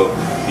that, so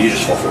you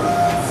just fall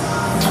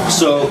forward.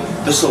 So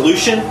the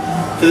solution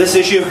to this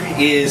issue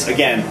is,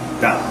 again,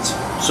 balance.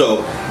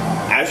 So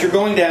as you're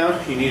going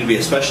down, you need to be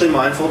especially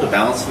mindful to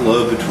balance the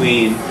load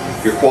between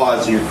your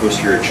quads and your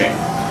posterior chain.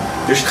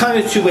 There's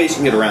kind of two ways you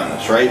can get around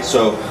this, right?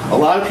 So a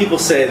lot of people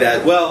say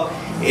that, well,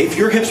 if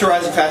your hips are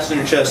rising faster than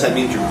your chest, that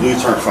means your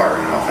glutes aren't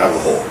firing enough out of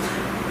the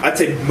hole. I'd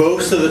say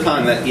most of the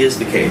time that is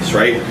the case,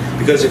 right?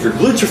 Because if your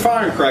glutes are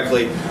firing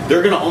correctly,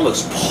 they're going to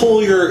almost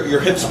pull your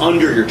hips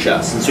under your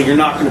chest, and so you're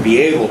not going to be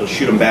able to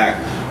shoot them back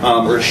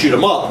or shoot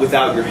them up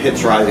without your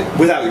hips rising,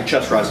 without your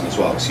chest rising as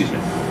well. Excuse me.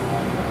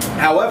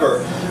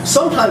 However,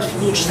 sometimes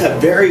people just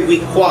have very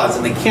weak quads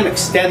and they can't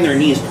extend their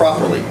knees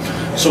properly.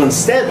 So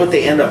instead what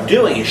they end up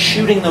doing is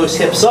shooting those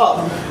hips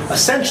up,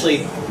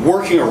 essentially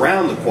working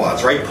around the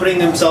quads, right? Putting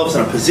themselves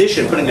in a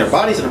position, putting their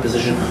bodies in a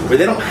position where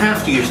they don't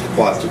have to use the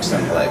quads to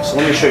extend the legs. So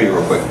let me show you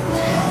real quick.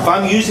 If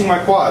I'm using my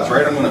quads,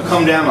 right, I'm going to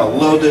come down, I'll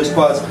load those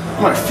quads,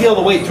 I'm going to feel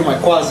the weight through my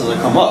quads as I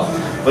come up.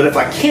 But if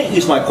I can't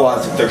use my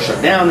quads, if they're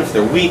shut down, if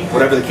they're weak,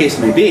 whatever the case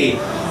may be,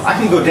 I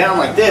can go down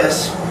like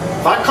this.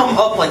 If I come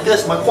up like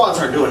this, my quads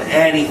aren't doing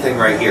anything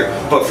right here.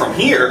 But from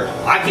here,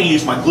 I can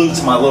use my glutes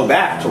and my low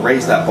back to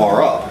raise that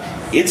bar up.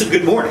 It's a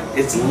good morning.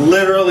 It's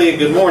literally a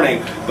good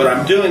morning, but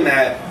I'm doing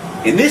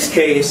that in this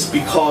case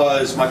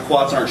because my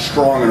quads aren't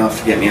strong enough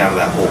to get me out of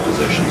that whole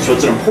position. So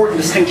it's an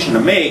important distinction to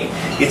make.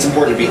 It's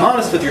important to be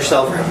honest with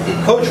yourself or have a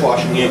good coach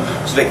watching you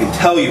so they can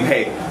tell you,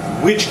 hey,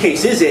 which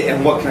case is it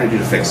and what can I do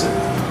to fix it?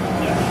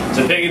 Yeah.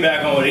 To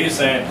piggyback on what he's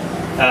saying,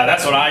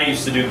 That's what I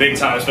used to do big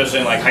time, especially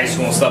in like high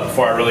school and stuff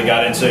before I really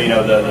got into, you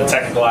know, the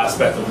technical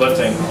aspect of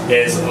lifting.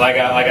 Is like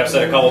I've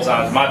said a couple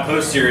times, my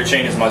posterior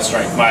chain is my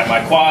strength.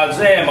 My quads,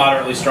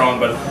 moderately strong,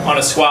 but on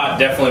a squat,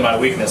 definitely my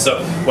weakness.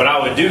 So what I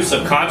would do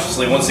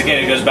subconsciously, once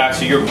again, it goes back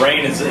to your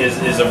brain is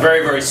a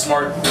very, very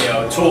smart, you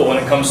know, tool when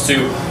it comes to,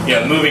 you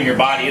know, moving your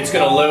body. It's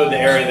going to load the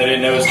area that it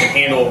knows can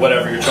handle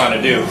whatever you're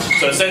trying to do.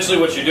 So essentially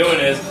what you're doing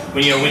is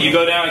when you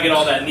go down and get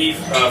all that knee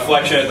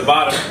flexion at the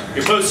bottom,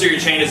 your posterior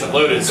chain isn't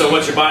loaded. So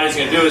what your body's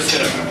going to do is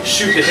going to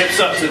shoot the hips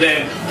up to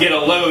then get a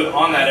load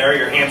on that area,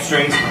 your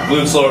hamstrings,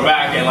 glutes, lower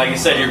back, and like you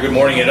said, you're good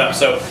morning it up.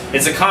 So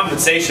it's a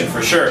compensation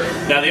for sure.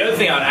 Now the other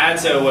thing I'd add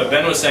to what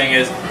Ben was saying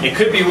is it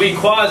could be weak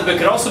quads, but it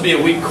could also be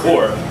a weak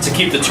core to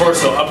keep the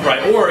torso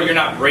upright, or you're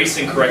not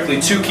bracing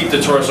correctly to keep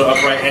the torso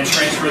upright and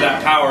transfer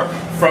that power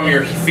from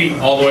your feet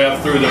all the way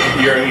up through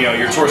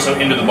your torso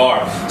into the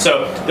bar.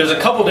 So there's a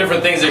couple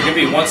different things that could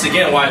be, once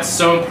again, why it's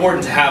so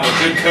important to have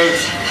a good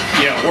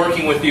coach, you know,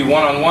 working with you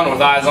one-on-one with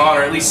eyes on,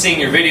 or at least seeing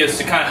your videos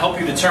to kind of help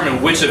you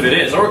determine which of it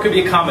is, or it could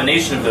be a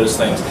combination of those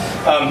things.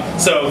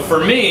 So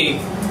for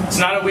me, it's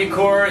not a weak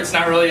core. It's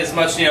not really as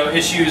much, you know,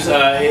 issues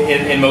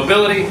in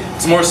mobility.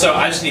 It's more so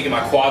I just need to get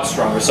my quads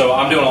stronger. So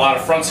I'm doing a lot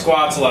of front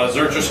squats, a lot of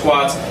Zercher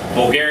squats,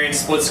 Bulgarian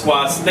split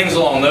squats, things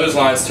along those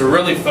lines to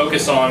really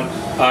focus on,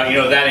 you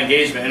know, that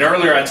engagement. And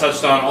earlier I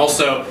touched on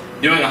also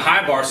doing a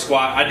high bar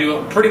squat. I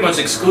do pretty much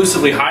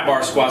exclusively high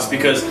bar squats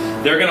because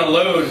they're going to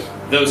load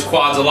those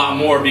quads a lot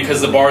more,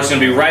 because the bar is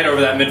going to be right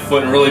over that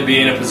midfoot and really be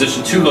in a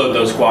position to load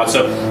those quads.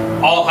 So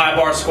all high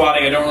bar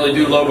squatting. I don't really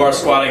do low bar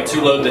squatting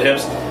to load the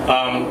hips,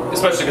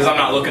 especially because I'm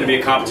not looking to be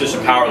a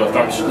competition power lifter.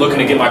 I'm just looking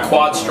to get my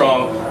quads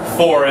strong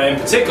for, in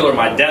particular,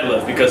 my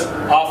deadlift, because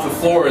off the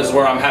floor is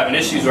where I'm having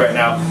issues right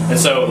now. And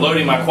so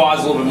loading my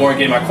quads a little bit more and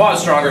getting my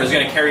quads stronger is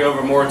going to carry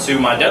over more to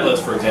my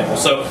deadlifts, for example.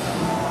 So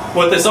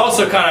what this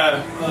also kind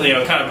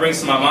of brings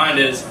to my mind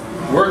is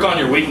work on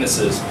your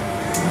weaknesses.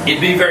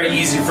 It'd be very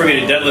easy for me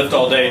to deadlift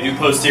all day, do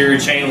posterior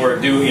chain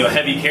work, do, you know,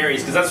 heavy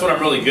carries, because that's what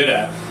I'm really good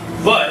at.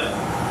 But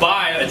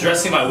by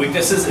addressing my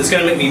weaknesses, it's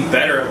going to make me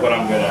better at what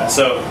I'm good at.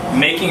 So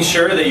making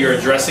sure that you're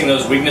addressing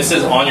those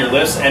weaknesses on your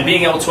lifts and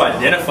being able to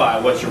identify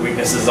what your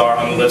weaknesses are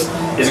on the lifts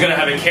is going to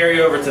have a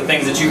carryover to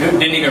things that you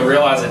didn't even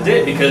realize it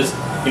did, because,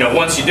 you know,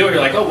 once you do it,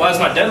 you're like, oh, why is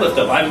my deadlift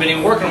up? I haven't been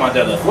even working on my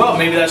deadlift. Well,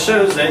 maybe that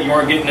shows that you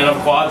aren't getting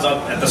enough quads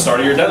up at the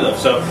start of your deadlift.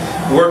 So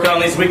working on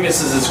these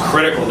weaknesses is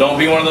critical. Don't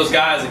be one of those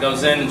guys that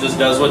goes in and just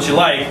does what you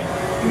like.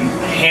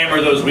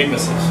 Hammer those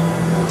weaknesses.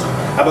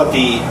 How about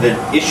the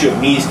issue of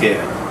knees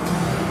caving?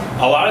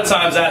 A lot of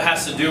times that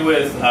has to do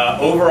with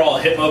overall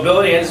hip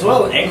mobility as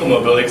well as ankle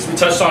mobility, because we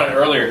touched on it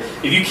earlier.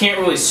 If you can't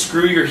really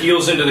screw your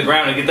heels into the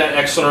ground and get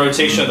that external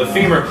rotation of the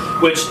femur,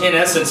 which in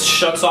essence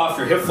shuts off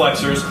your hip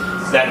flexors,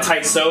 that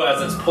tight psoas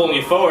that's pulling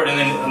you forward and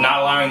then not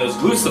allowing those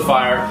glutes to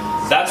fire,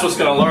 that's what's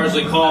going to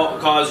largely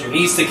cause your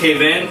knees to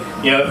cave in,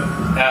 you know,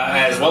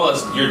 as well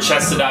as your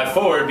chest to dive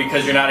forward,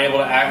 because you're not able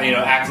to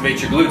activate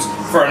your glutes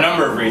for a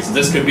number of reasons.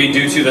 This could be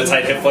due to the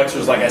tight hip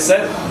flexors, like I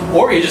said,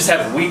 or you just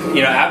have weak,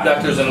 you know,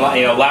 abductors and,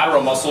 you know,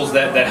 lateral muscles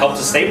that help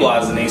to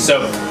stabilize the knee.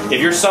 So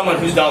if you're someone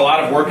who's done a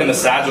lot of work in the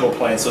sagittal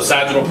plane, so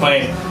sagittal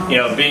plane, you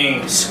know,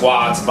 being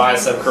squats,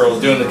 bicep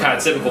curls, doing the kind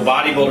of typical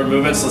bodybuilder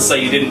movements. Let's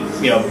say you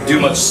didn't, you know, do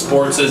much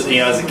sports as, you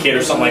know, as a kid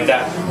or something like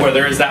that, where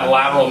there is that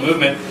lateral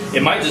movement.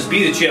 It might just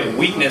be that you have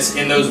weakness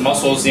in those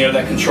muscles, you know,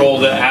 that control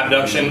the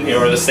abduction, you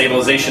know, or the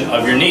stabilization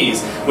of your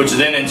knees, which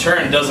then in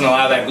turn doesn't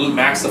allow that glute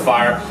max to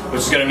fire,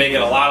 which is going to make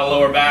it a lot of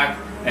lower back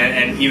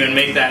and even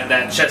make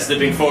that chest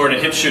dipping forward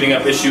and hip shooting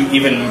up issue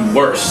even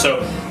worse.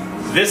 So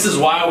this is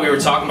why we were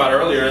talking about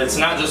earlier, it's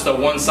not just a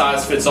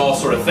one-size-fits-all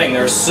sort of thing.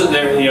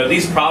 You know,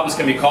 these problems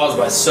can be caused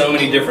by so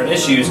many different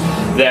issues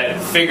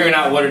that figuring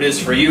out what it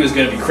is for you is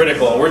going to be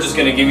critical. And we're just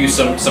going to give you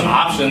some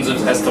options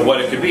as to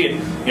what it could be,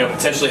 and, you know,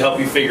 potentially help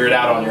you figure it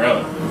out on your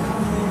own.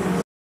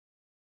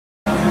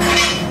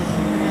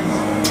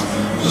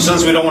 So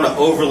since we don't want to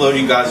overload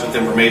you guys with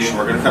information,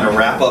 we're going to kind of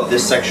wrap up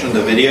this section of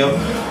the video.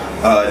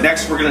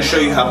 Next, we're going to show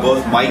you how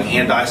both Mike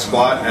and I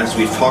squat. As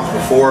we've talked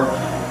before,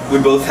 we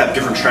both have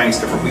different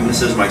strengths, different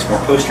weaknesses. Mike's more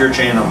posterior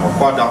chain, I'm more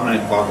quad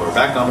dominant, quad lower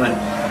back dominant.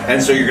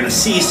 And so you're going to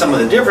see some of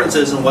the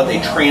differences in what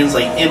they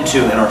translate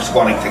into in our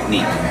squatting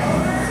technique.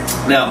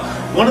 Now,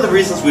 one of the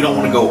reasons we don't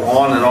want to go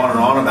on and on and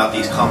on about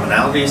these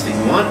commonalities that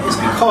you want is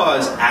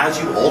because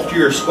as you alter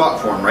your squat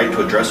form, right,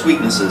 to address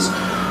weaknesses,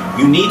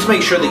 you need to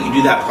make sure that you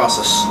do that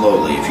process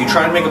slowly. If you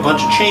try to make a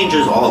bunch of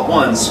changes all at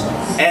once,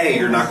 A,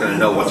 you're not going to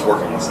know what's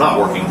working, what's not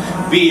working.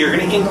 B, you're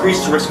going to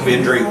increase the risk of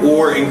injury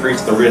or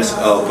increase the risk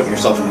of putting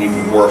yourself in an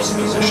even worse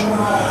position.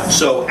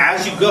 So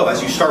as you go,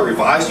 as you start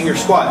revising your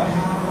squat,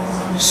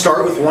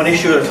 start with one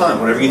issue at a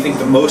time. Whatever you think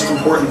the most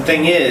important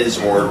thing is,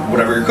 or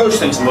whatever your coach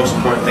thinks the most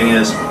important thing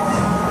is,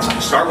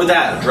 start with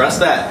that, address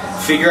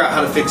that, figure out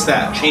how to fix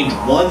that. Change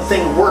one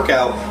thing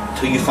workout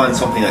until you find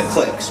something that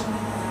clicks.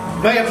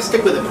 You might have to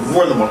stick with it for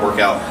more than one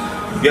workout.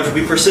 You have to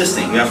be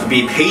persistent. You have to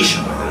be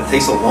patient with it. It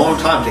takes a long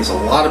time. It takes a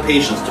lot of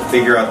patience to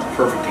figure out the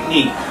perfect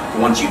technique. But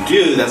once you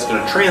do, that's going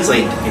to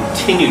translate into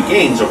continued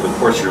gains over the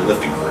course of your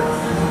lifting career.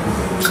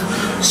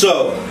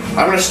 So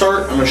I'm going to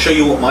start. I'm going to show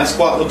you what my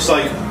squat looks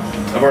like.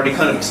 I've already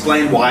kind of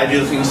explained why I do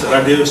the things that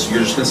I do, so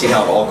you're just going to see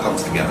how it all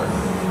comes together.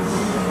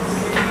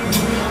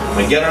 I'm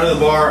going to get under the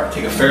bar,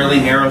 take a fairly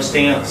narrow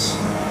stance,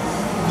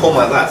 pull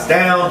my lats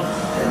down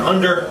and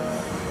under,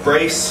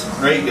 brace,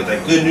 right? Get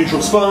that good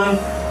neutral spine,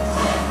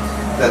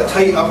 that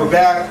tight upper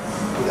back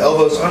with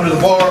elbows under the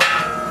bar,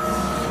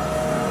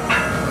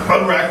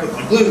 unrack with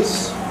my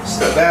glutes,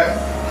 step back,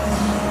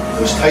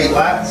 those tight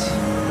lats.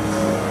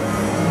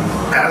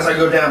 As I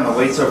go down, my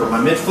weight's over my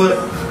midfoot,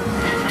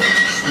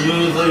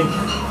 smoothly,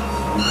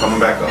 I'm coming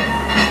back up.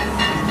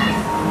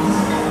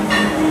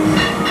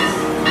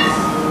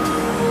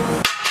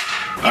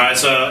 Alright,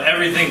 so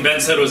everything Ben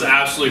said was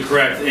absolutely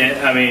correct.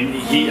 I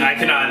mean, I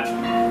cannot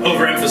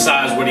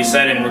overemphasize what he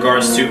said in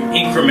regards to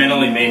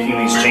incrementally making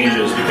these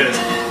changes, because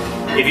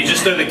if you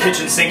just throw the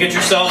kitchen sink at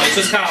yourself, it's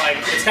just kind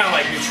of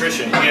like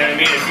nutrition. You know what I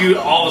mean? If you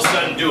all of a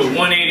sudden do a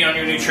 180 on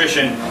your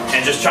nutrition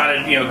and just try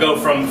to go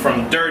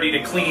from dirty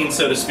to clean,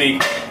 so to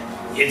speak,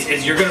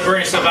 you're going to burn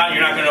yourself out and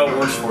you're not going to know what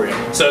works for you.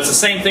 So it's the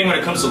same thing when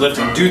it comes to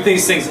lifting. Do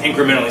these things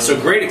incrementally. So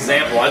great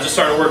example, I just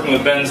started working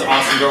with Ben's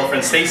awesome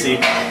girlfriend Stacy,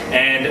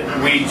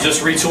 and we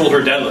just retooled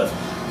her deadlift.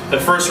 The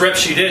first rep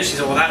she did, she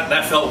said, well,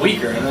 that felt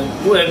weaker. And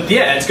then, well,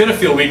 yeah, it's going to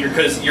feel weaker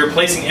because you're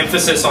placing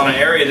emphasis on an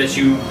area that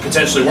you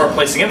potentially weren't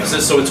placing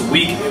emphasis, so it's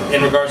weak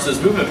in regards to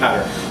this movement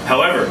pattern.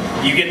 However,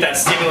 you get that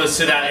stimulus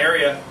to that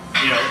area,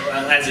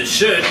 as it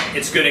should,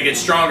 it's going to get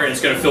stronger and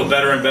it's going to feel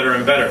better and better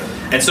and better.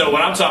 And so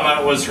what I'm talking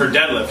about was her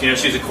deadlift.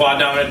 She's a quad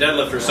dominant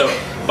deadlifter, so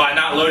by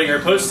not loading her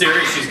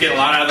posterior, she's getting a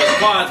lot out of those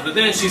quads, but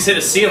then she's hit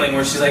a ceiling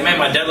where she's like, man,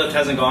 my deadlift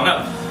hasn't gone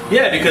up.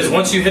 Yeah, because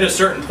once you hit a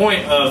certain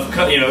point of,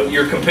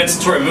 your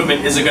compensatory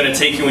movement isn't going to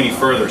take you any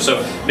further.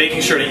 So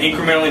making sure to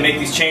incrementally make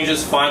these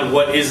changes, find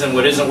what is and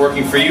what isn't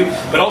working for you,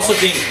 but also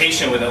being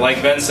patient with it.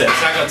 Like Ben said,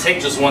 it's not going to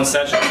take just one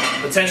session.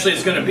 Potentially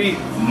it's going to be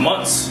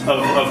months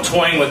of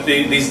toying with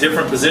these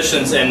different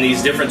positions and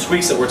these different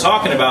tweaks that we're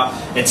talking about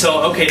until,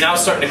 okay, now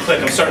it's starting to click.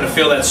 I'm starting to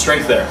feel that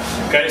strength there.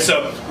 Okay,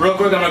 so real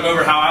quick, I'm going to go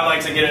over how I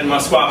like to get in my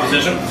squat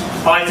position.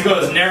 I like to go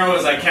as narrow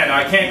as I can. Now,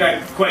 I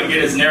can't quite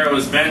get as narrow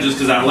as Ben just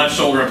because that left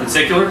shoulder in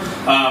particular.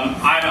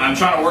 I'm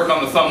trying to work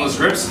on the thumbless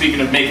grip.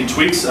 Speaking of making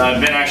tweaks, I'm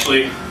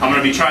going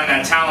to be trying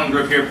that Talon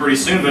grip here pretty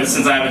soon, but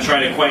since I haven't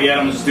tried it quite yet,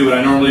 I'm going to just do what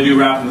I normally do,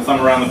 wrapping the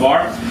thumb around the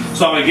bar.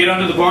 So I'm going to get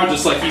under the bar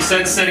just like he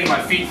said, setting my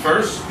feet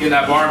first, getting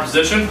that bar in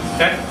position.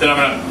 Okay. Then I'm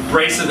going to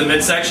brace at the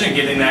midsection,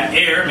 getting that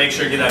air, make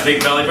sure to get that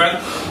big belly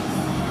breath.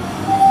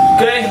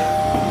 Okay.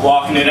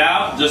 Walking it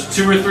out, just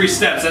 2 or 3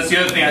 steps. That's the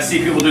other thing I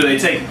see people do. They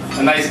take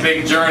a nice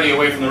big journey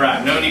away from the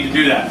rack. No need to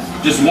do that.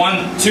 Just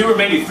 1, 2, or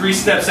maybe 3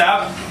 steps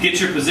out.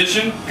 Get your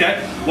position.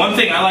 Okay. One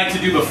thing I like to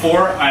do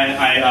before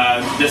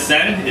I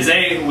descend is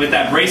with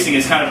that bracing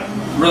is kind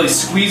of really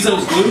squeeze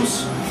those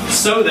glutes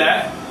so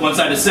that once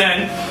I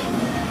descend,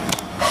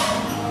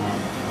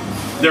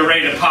 they're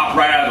ready to pop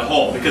right out of the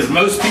hole. Because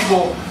most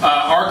people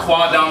are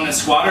quad dominant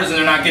squatters and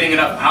they're not getting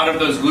enough out of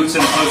those glutes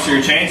in the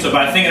posterior chain. So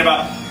by thinking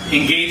about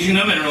engaging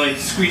them and really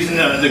squeezing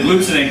the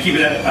glutes and then keeping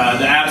the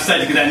abs tight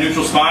to get that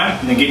neutral spine,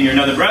 and then getting your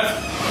another breath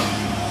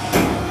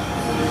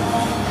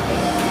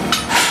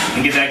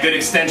and get that good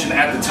extension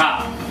at the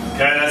top. Okay,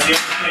 that's the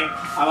other thing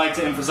I like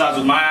to emphasize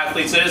with my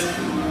athletes is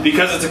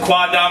because it's a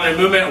quad dominant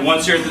movement,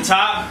 once you're at the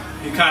top,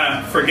 you kind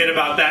of forget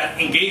about that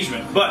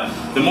engagement. But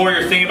the more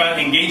you're thinking about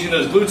engaging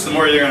those glutes, the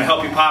more they're going to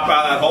help you pop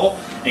out of that hole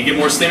and get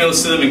more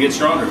stimulus to them and get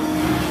stronger.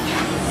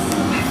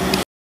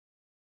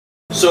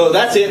 So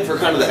that's it for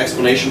kind of the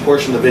explanation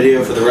portion of the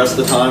video. For the rest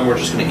of the time, we're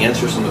just going to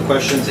answer some of the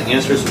questions and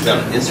answers we've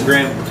got on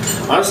Instagram.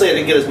 Honestly, I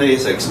didn't get as many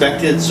as I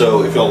expected,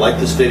 so if y'all like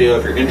this video,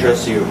 if you're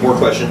interested, you have more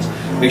questions,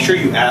 make sure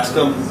you ask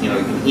them. You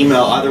can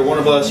email either one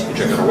of us, you can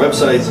check out our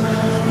websites,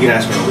 you can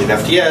ask me on Elite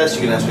FTS,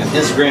 you can ask me on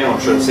Instagram, I'm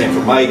sure the same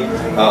for Mike.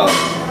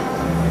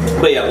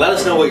 But yeah, let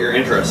us know what you're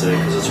interested in,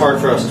 because it's hard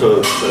for us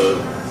to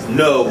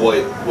know what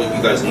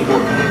you guys need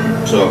work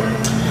on. So,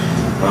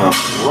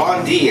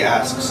 Ron D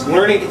asks,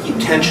 learning to keep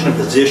tension and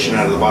position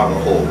out of the bottom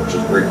of the hole, which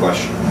is a great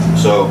question.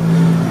 So,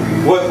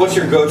 what's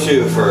your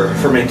go-to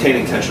for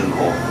maintaining tension in the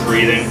hole?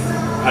 Breathing.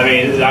 I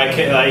mean,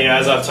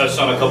 as I've touched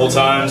on a couple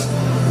times,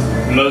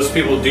 most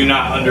people do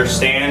not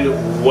understand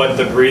what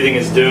the breathing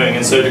is doing.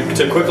 And so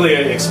to quickly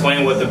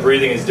explain what the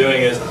breathing is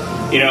doing is,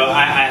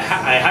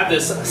 I have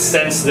this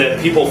sense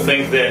that people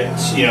think that,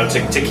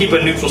 to keep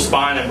a neutral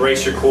spine and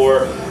brace your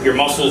core, your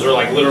muscles are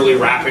like literally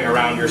wrapping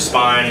around your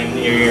spine and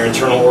your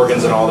internal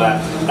organs and all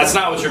that. That's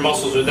not what your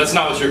muscles are, that's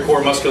not what your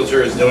core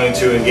musculature is doing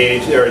to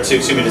engage, or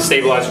to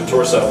stabilize your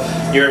torso.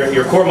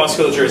 Your core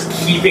musculature is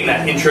keeping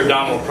that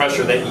intra-abdominal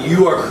pressure that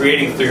you are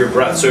creating through your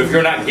breath. So if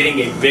you're not getting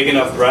a big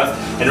enough breath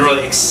and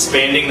really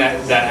expanding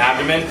that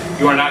abdomen,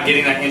 you are not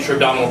getting that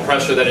intra-abdominal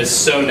pressure that is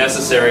so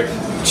necessary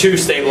to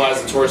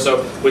stabilize the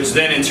torso, which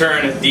then in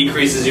turn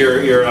decreases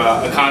your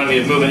economy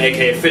of movement,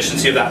 aka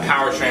efficiency of that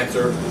power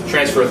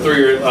transfer through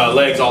your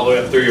legs all the way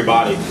up through your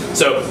body.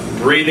 So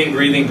breathing,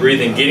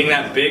 getting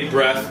that big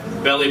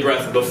breath, belly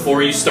breath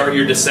before you start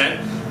your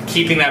descent,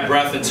 keeping that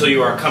breath until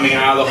you are coming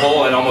out of the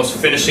hole and almost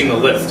finishing the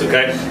lift,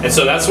 okay? And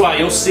so that's why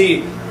you'll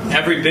see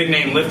every big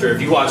name lifter,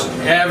 if you watch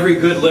every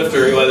good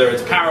lifter, whether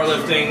it's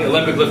powerlifting,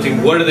 Olympic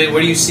lifting, what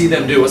do you see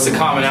them do? What's the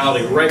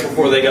commonality right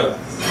before they go?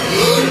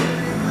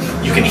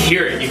 You can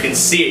hear it, you can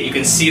see it, you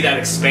can see that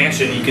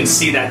expansion, you can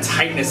see that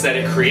tightness that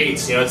it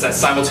creates. You know, it's that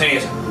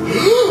simultaneous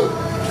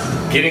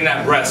getting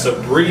that breath.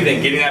 So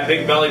breathing, getting that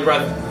big belly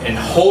breath and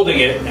holding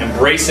it and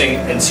bracing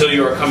until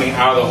you are coming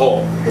out of the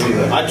hole. What do you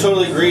think? I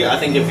totally agree. I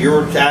think if you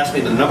were to ask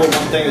me the number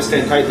one thing is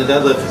staying tight in the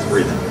deadlift is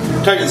breathing.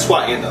 Tight in the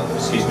squat and deadlift,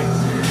 excuse me.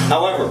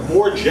 However,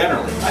 more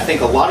generally, I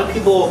think a lot of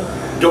people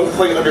don't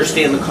quite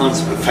understand the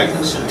concept of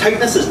tightness.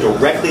 Tightness is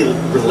directly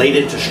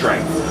related to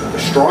strength. The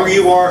stronger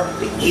you are,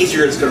 the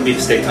easier it's going to be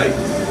to stay tight.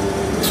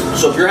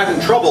 So if you're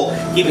having trouble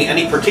keeping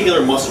any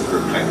particular muscle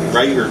group tight,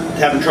 right? You're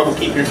having trouble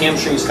keeping your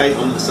hamstrings tight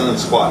on the center of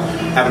the squat,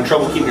 having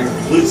trouble keeping your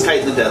glutes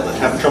tight in the deadlift,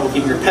 having trouble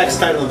keeping your pecs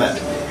tight on the bench,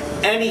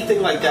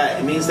 anything like that,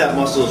 it means that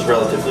muscle is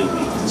relatively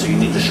weak. So you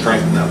need to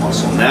strengthen that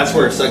muscle. And that's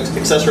where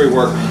accessory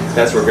work,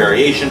 that's where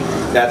variation,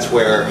 that's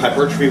where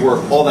hypertrophy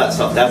work, all that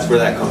stuff, that's where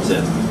that comes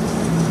in.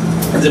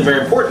 It's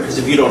very important because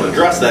if you don't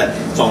address that,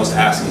 it's almost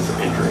asking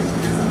for injury.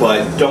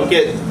 But don't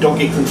get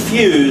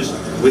confused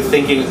with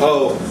thinking,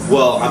 oh,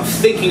 well, I'm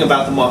thinking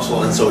about the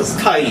muscle and so it's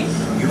tight.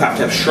 You have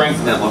to have strength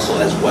in that muscle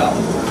as well.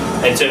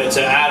 And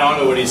to add on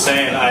to what he's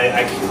saying,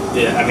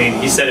 I mean,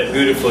 he said it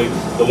beautifully.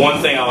 The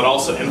one thing I would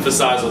also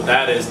emphasize with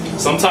that is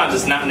sometimes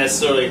it's not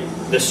necessarily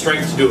the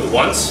strength to do it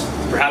once.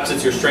 Perhaps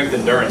it's your strength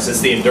endurance.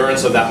 It's the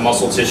endurance of that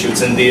muscle tissue.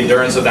 It's in the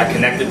endurance of that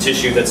connective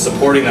tissue that's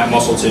supporting that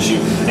muscle tissue.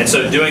 And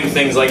so doing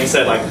things, like you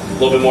said, like a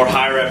little bit more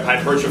high rep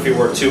hypertrophy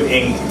work to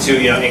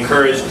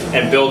encourage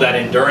and build that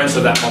endurance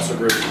of that muscle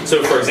group.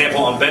 So for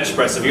example, on bench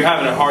press, if you're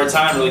having a hard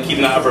time really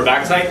keeping that upper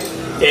back tight,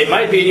 it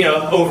might be,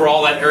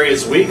 overall that area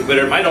is weak, but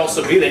it might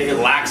also be that it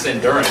lacks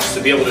endurance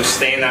to be able to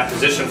stay in that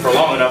position for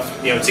long enough,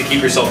 to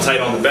keep yourself tight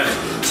on the bench.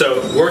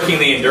 So working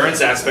the endurance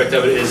aspect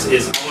of it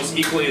is almost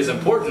equally as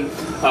important,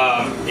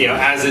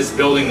 as it's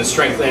building the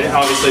strength. And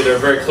obviously they're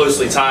very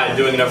closely tied,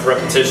 doing enough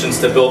repetitions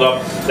to build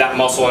up that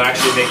muscle and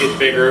actually make it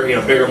bigger.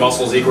 Bigger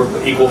muscles equal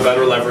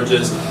better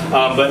leverages,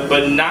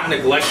 but not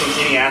neglecting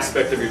any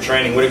aspect of your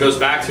training. What it goes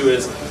back to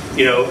is,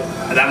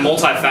 that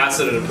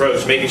multifaceted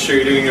approach, making sure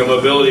you're doing your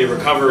mobility,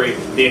 recovery,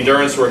 the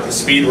endurance work, the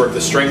speed work,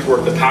 the strength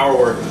work, the power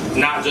work,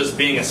 not just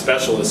being a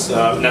specialist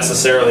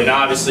necessarily.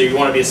 Now obviously you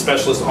want to be a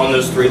specialist on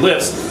those 3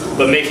 lifts,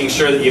 but making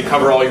sure that you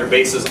cover all your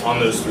bases on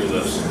those 3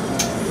 lifts.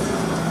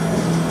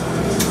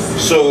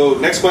 So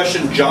next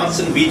question,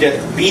 Johnson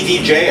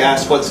BDJ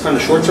asks, what kind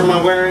of shorts am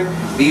I wearing?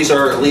 These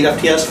are Elite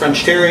FTS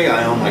French Terry.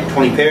 I own like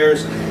 20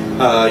 pairs. You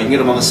can get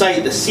them on the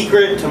site. The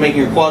secret to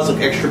making your quads look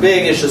extra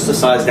big is just to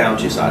size down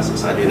 2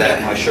 sizes. I do that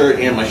in my shirt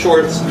and my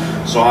shorts.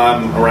 So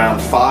I'm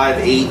around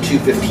 5'8",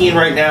 215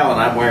 right now,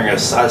 and I'm wearing a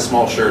size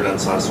small shirt and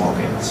size small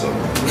pants. So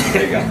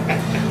there you go.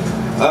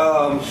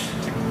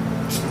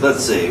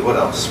 Let's see, what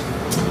else?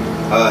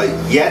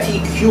 Yeti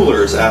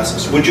Kuhlers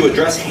asks, would you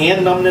address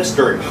hand numbness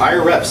during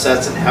higher rep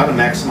sets and how to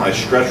maximize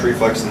stretch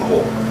reflex in the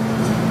hole?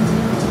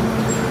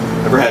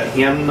 Ever had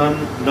hand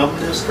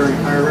numbness during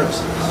higher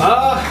reps?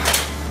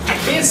 I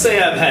can't say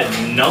I've had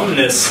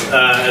numbness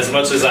as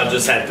much as I've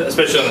just had,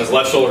 especially on this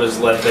left shoulder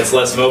that's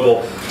less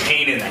mobile,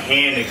 pain in the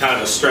hand and kind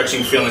of a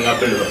stretching feeling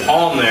up into the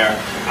palm there.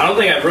 I don't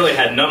think I've really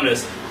had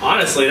numbness.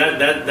 Honestly,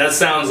 that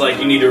sounds like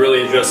you need to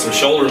really address some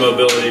shoulder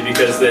mobility,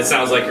 because it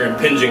sounds like you're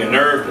impinging a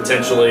nerve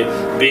potentially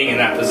being in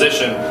that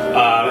position.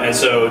 And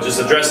so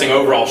just addressing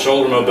overall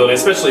shoulder mobility,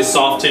 especially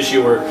soft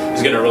tissue work,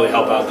 is going to really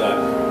help out that.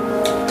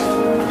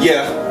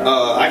 Yeah.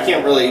 I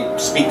can't really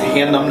speak to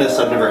hand numbness.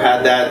 I've never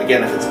had that.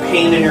 Again, if it's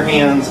pain in your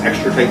hands,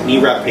 extra tight knee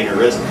wrap, pain in your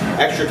wrist,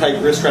 extra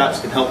tight wrist wraps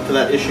can help to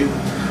that issue.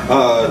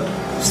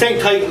 Staying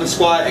tight in the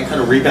squat and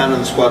kind of rebound in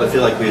the squat, I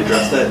feel like we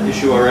addressed that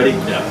issue already.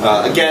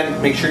 Yeah. Again,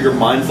 make sure you're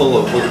mindful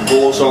of what your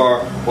goals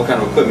are, what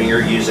kind of equipment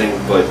you're using,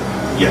 but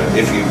yeah,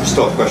 if you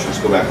still have questions,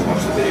 go back and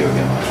watch the video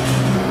again.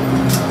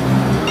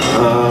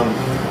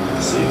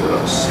 Let's see, what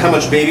else? How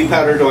much baby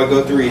powder do I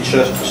go through each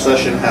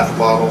session? Half a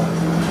bottle.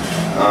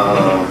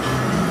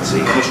 Let's see,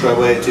 how much do I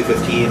weigh?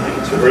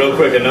 215? Real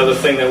quick, another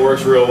thing that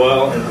works real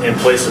well in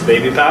place of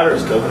baby powder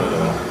is coconut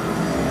oil.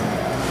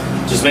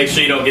 Just make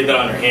sure you don't get that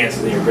on your hands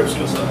so that your grip's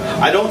gonna suck.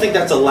 I don't think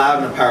that's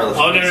allowed in a powerlifting.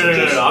 Oh, no.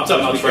 I'm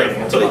talking about training.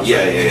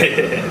 Yeah.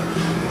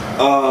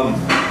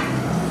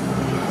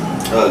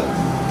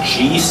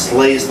 G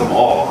slays them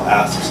all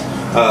asks,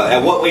 at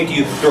what weight do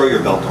you throw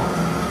your belt on?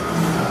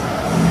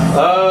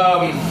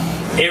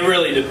 It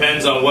really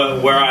depends on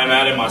where I'm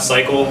at in my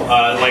cycle.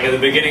 Like at the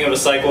beginning of a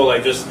cycle,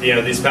 like just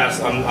these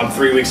past, I'm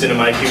 3 weeks into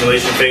my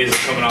accumulation phase,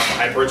 coming off the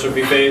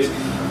hypertrophy phase.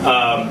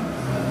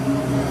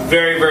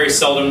 Very, very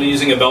seldom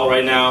using a belt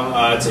right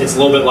now. It's a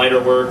little bit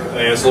lighter work,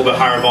 it's a little bit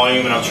higher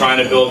volume, and I'm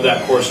trying to build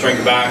that core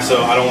strength back,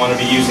 so I don't want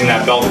to be using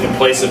that belt in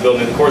place of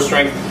building the core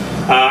strength.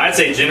 I'd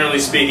say generally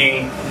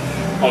speaking,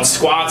 on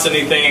squats,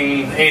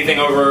 anything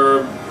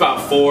over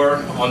about 4.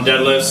 On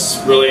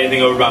deadlifts, really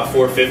anything over about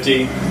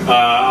 450.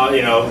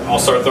 I'll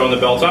start throwing the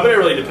belt on, but it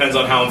really depends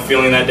on how I'm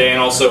feeling that day and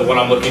also what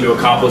I'm looking to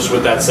accomplish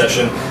with that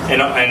session,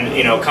 and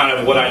kind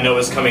of what I know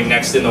is coming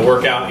next in the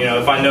workout.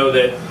 If I know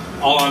that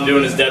all I'm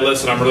doing is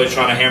deadlifts and I'm really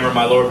trying to hammer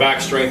my lower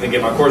back strength and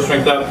get my core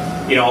strength up,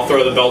 I'll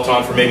throw the belt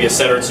on for maybe a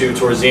set or two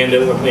towards the end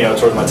of,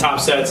 towards my top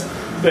sets.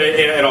 But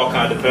it all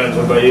kind of depends.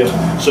 What about you?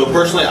 So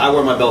personally, I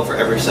wear my belt for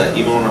every set,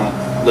 even when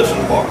I'm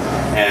lifting the bar.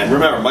 And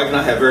remember, Mike and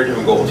I have very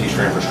different goals. He's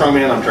training for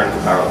strongman, I'm training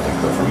for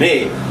powerlifting. But for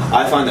me,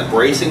 I find that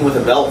bracing with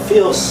a belt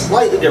feels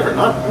slightly different.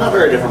 Not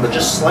very different, but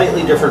just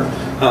slightly different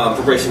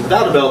for bracing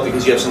without a belt,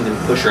 because you have something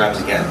to push your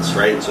abs against,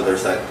 right? So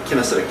there's that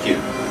kinesthetic cue.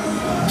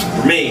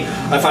 For me,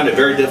 I find it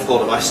very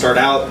difficult if I start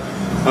out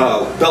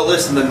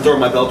beltless and then throw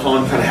my belt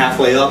on kind of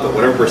halfway up at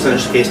whatever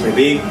percentage the case may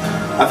be.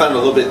 I find it a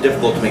little bit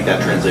difficult to make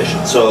that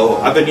transition. So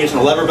I've been using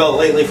a lever belt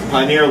lately from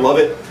Pioneer, love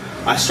it.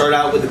 I start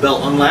out with the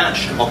belt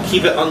unlatched. I'll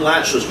keep it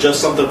unlatched so it's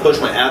just something to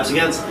push my abs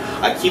against.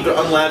 I keep it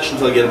unlatched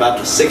until I get about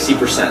to 60%.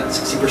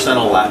 60%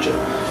 I'll latch it.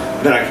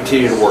 Then I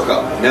continue to work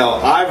up. Now,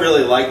 I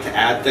really like to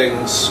add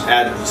things,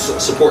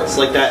 supports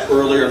like that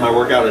earlier in my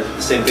workout. I do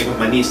the same thing with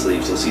my knee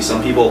sleeves. You'll see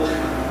some people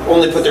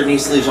only put their knee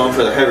sleeves on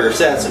for their heavier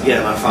sets.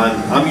 Again, I find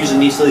I'm using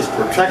knee sleeves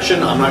for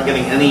protection. I'm not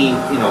getting any,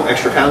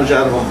 extra poundage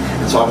out of them,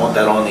 and so I want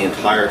that on the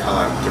entire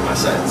time through my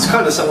set. It's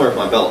kind of similar with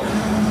my belt.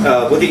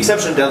 With the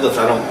exception of deadlift,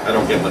 I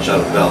don't get much out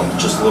of the belt.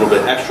 Just a little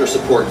bit extra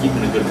support,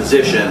 keeping a good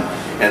position,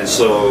 and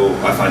so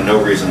I find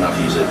no reason not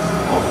to use it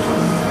all the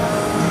time.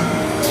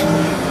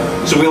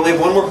 So we only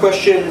have one more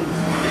question.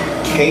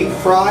 K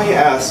Fry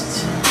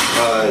asked,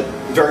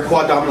 very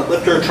quad dominant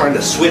lifter trying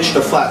to switch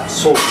to flat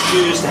sole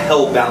shoes to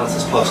help balance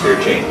his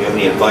posterior chain. Do you have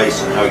any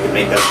advice on how he can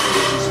make that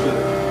transition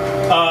smoother?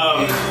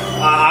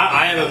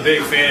 I am a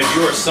big fan. If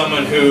you are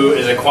someone who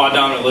is a quad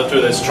dominant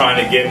lifter that's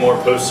trying to get more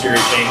posterior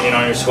chain in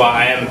on your squat,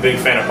 I am a big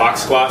fan of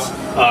box squats.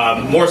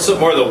 More of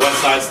the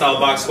west side style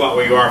box squat,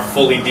 where you are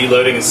fully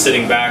deloading and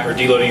sitting back, or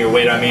deloading your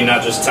weight.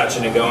 Not just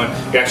touching and going.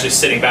 You're actually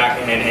sitting back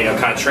and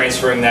kind of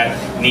transferring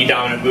that knee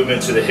dominant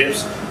movement to the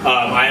hips.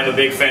 I am a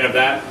big fan of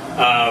that.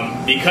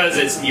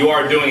 Because you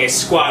are doing a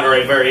squat or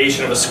a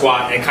variation of a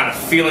squat and kind of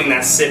feeling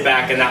that sit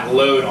back and that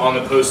load on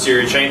the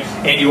posterior chain,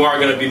 and you are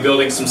going to be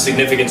building some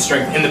significant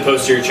strength in the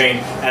posterior chain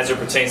as it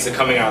pertains to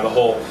coming out of the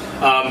hole.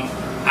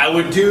 I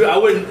wouldn't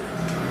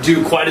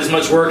do quite as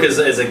much work as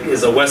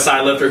a west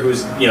side lifter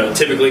who's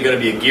typically going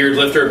to be a geared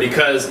lifter,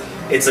 because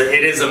it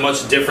is a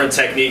much different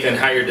technique on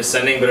how you're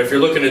descending. But if you're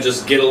looking to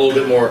just get a little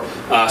bit more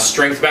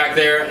strength back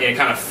there and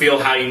kind of feel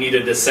how you need to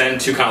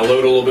descend to kind of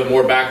load a little bit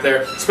more back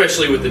there,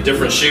 especially with the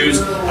different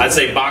shoes, I'd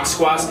say box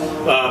squats,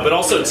 but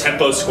also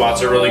tempo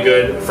squats are really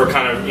good for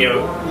kind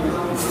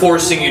of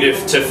forcing you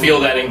to feel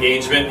that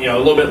engagement. A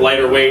little bit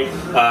lighter weight,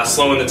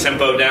 slowing the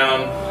tempo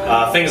down.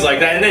 Things like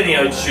that, and then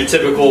just your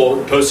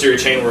typical posterior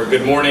chain work.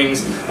 Good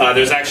mornings.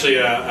 There's actually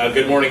a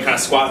good morning kind of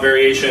squat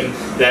variation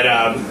that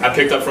I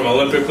picked up from an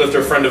Olympic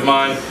lifter friend of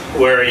mine,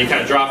 where you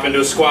kind of drop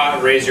into a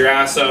squat, raise your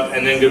ass up,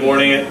 and then good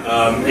morning it.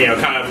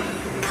 Kind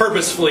of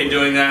purposefully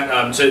doing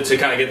that to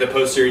kind of get the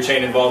posterior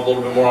chain involved a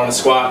little bit more on a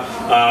squat.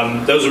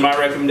 Those are my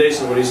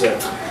recommendations. What do you say?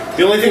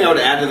 The only thing I would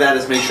add to that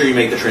is make sure you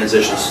make the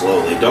transition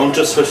slowly. Don't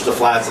just switch to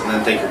flats and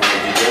then think you're going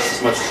to do just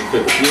as much as you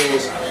could with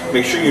heels.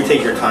 Make sure you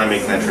take your time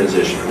making that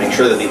transition. Make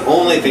sure that the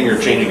only thing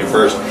you're changing at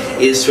first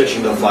is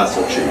switching to the flat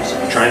sole shoes.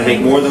 If you try and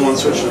make more than one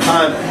switch at a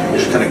time, you're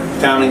just kind of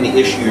founding the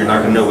issue. You're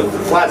not going to know whether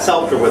the flats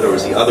helped or whether it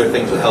was the other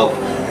things that helped.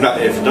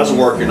 If it doesn't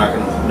work, you're not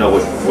going to know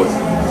what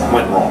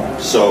went wrong.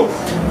 So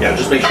yeah,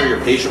 just make sure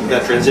you're patient with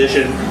that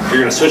transition. You're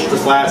going to switch to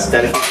flats,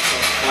 dedicate yourself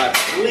to flats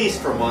at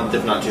least for a month,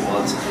 if not 2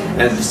 months,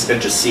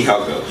 and just see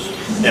how it goes.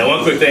 And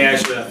one quick thing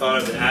actually I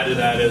thought I would add to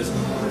that is,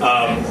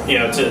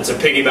 to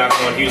piggyback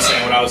on what he was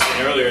saying, what I was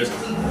saying earlier is,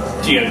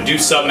 do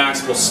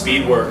sub-maximal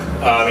speed work,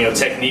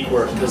 technique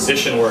work,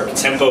 position work,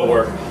 tempo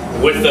work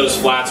with those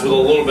flats with a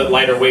little bit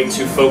lighter weight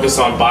to focus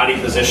on body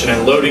position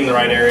and loading the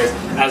right areas,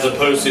 as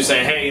opposed to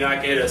saying, hey, I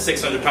can hit a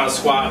 600-pound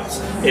squat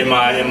in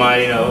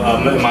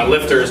my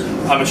lifters.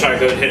 I'm gonna try to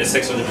go hit a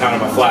 600-pound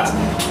in my flats.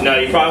 No,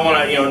 you probably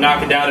want to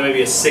knock it down to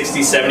maybe a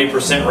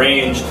 60-70%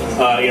 range,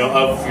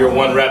 of your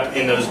one rep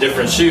in those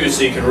different shoes,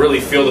 so you can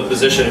really feel the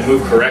position and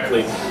move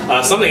correctly.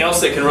 Something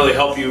else that can really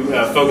help you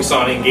focus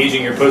on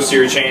engaging your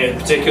posterior chain, in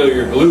particular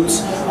your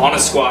glutes, on a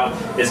squat,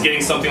 is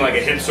getting something like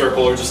a hip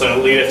circle or just an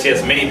Elite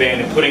FTS mini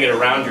band and putting it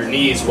around your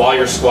knees while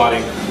you're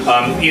squatting,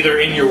 either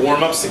in your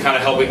warm-ups to kind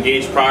of help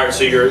engage prior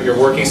to your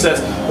working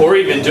sets, or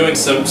even doing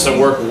some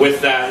work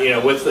with that,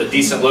 with a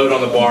decent load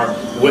on the bar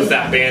with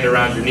that band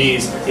around your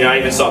knees. I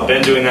even saw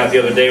Ben doing that the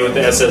other day with the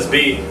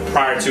SSB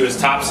prior to his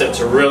top set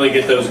to really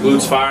get those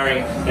glutes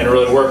firing and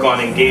really work on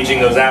engaging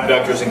those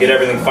abductors and get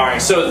everything firing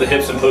so that the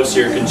hips and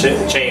posterior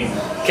chain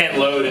can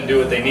load and do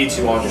what they need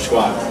to on your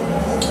squat.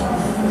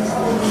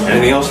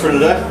 Anything else for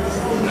today?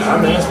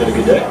 Nah, man, it's been a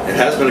good day. It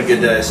has been a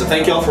good day. So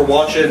thank you all for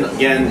watching.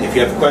 Again, if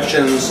you have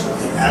questions,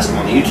 ask them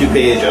on the YouTube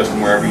page, ask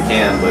them wherever you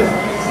can. But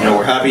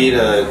we're happy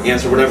to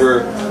answer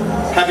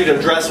happy to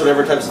address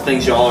whatever types of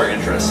things y'all are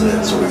interested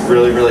in. So we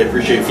really, really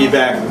appreciate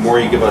feedback. The more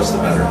you give us, the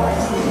better.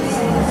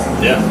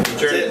 Yeah.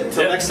 That's it.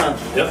 Until next time.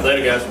 Yep.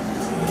 Later, guys.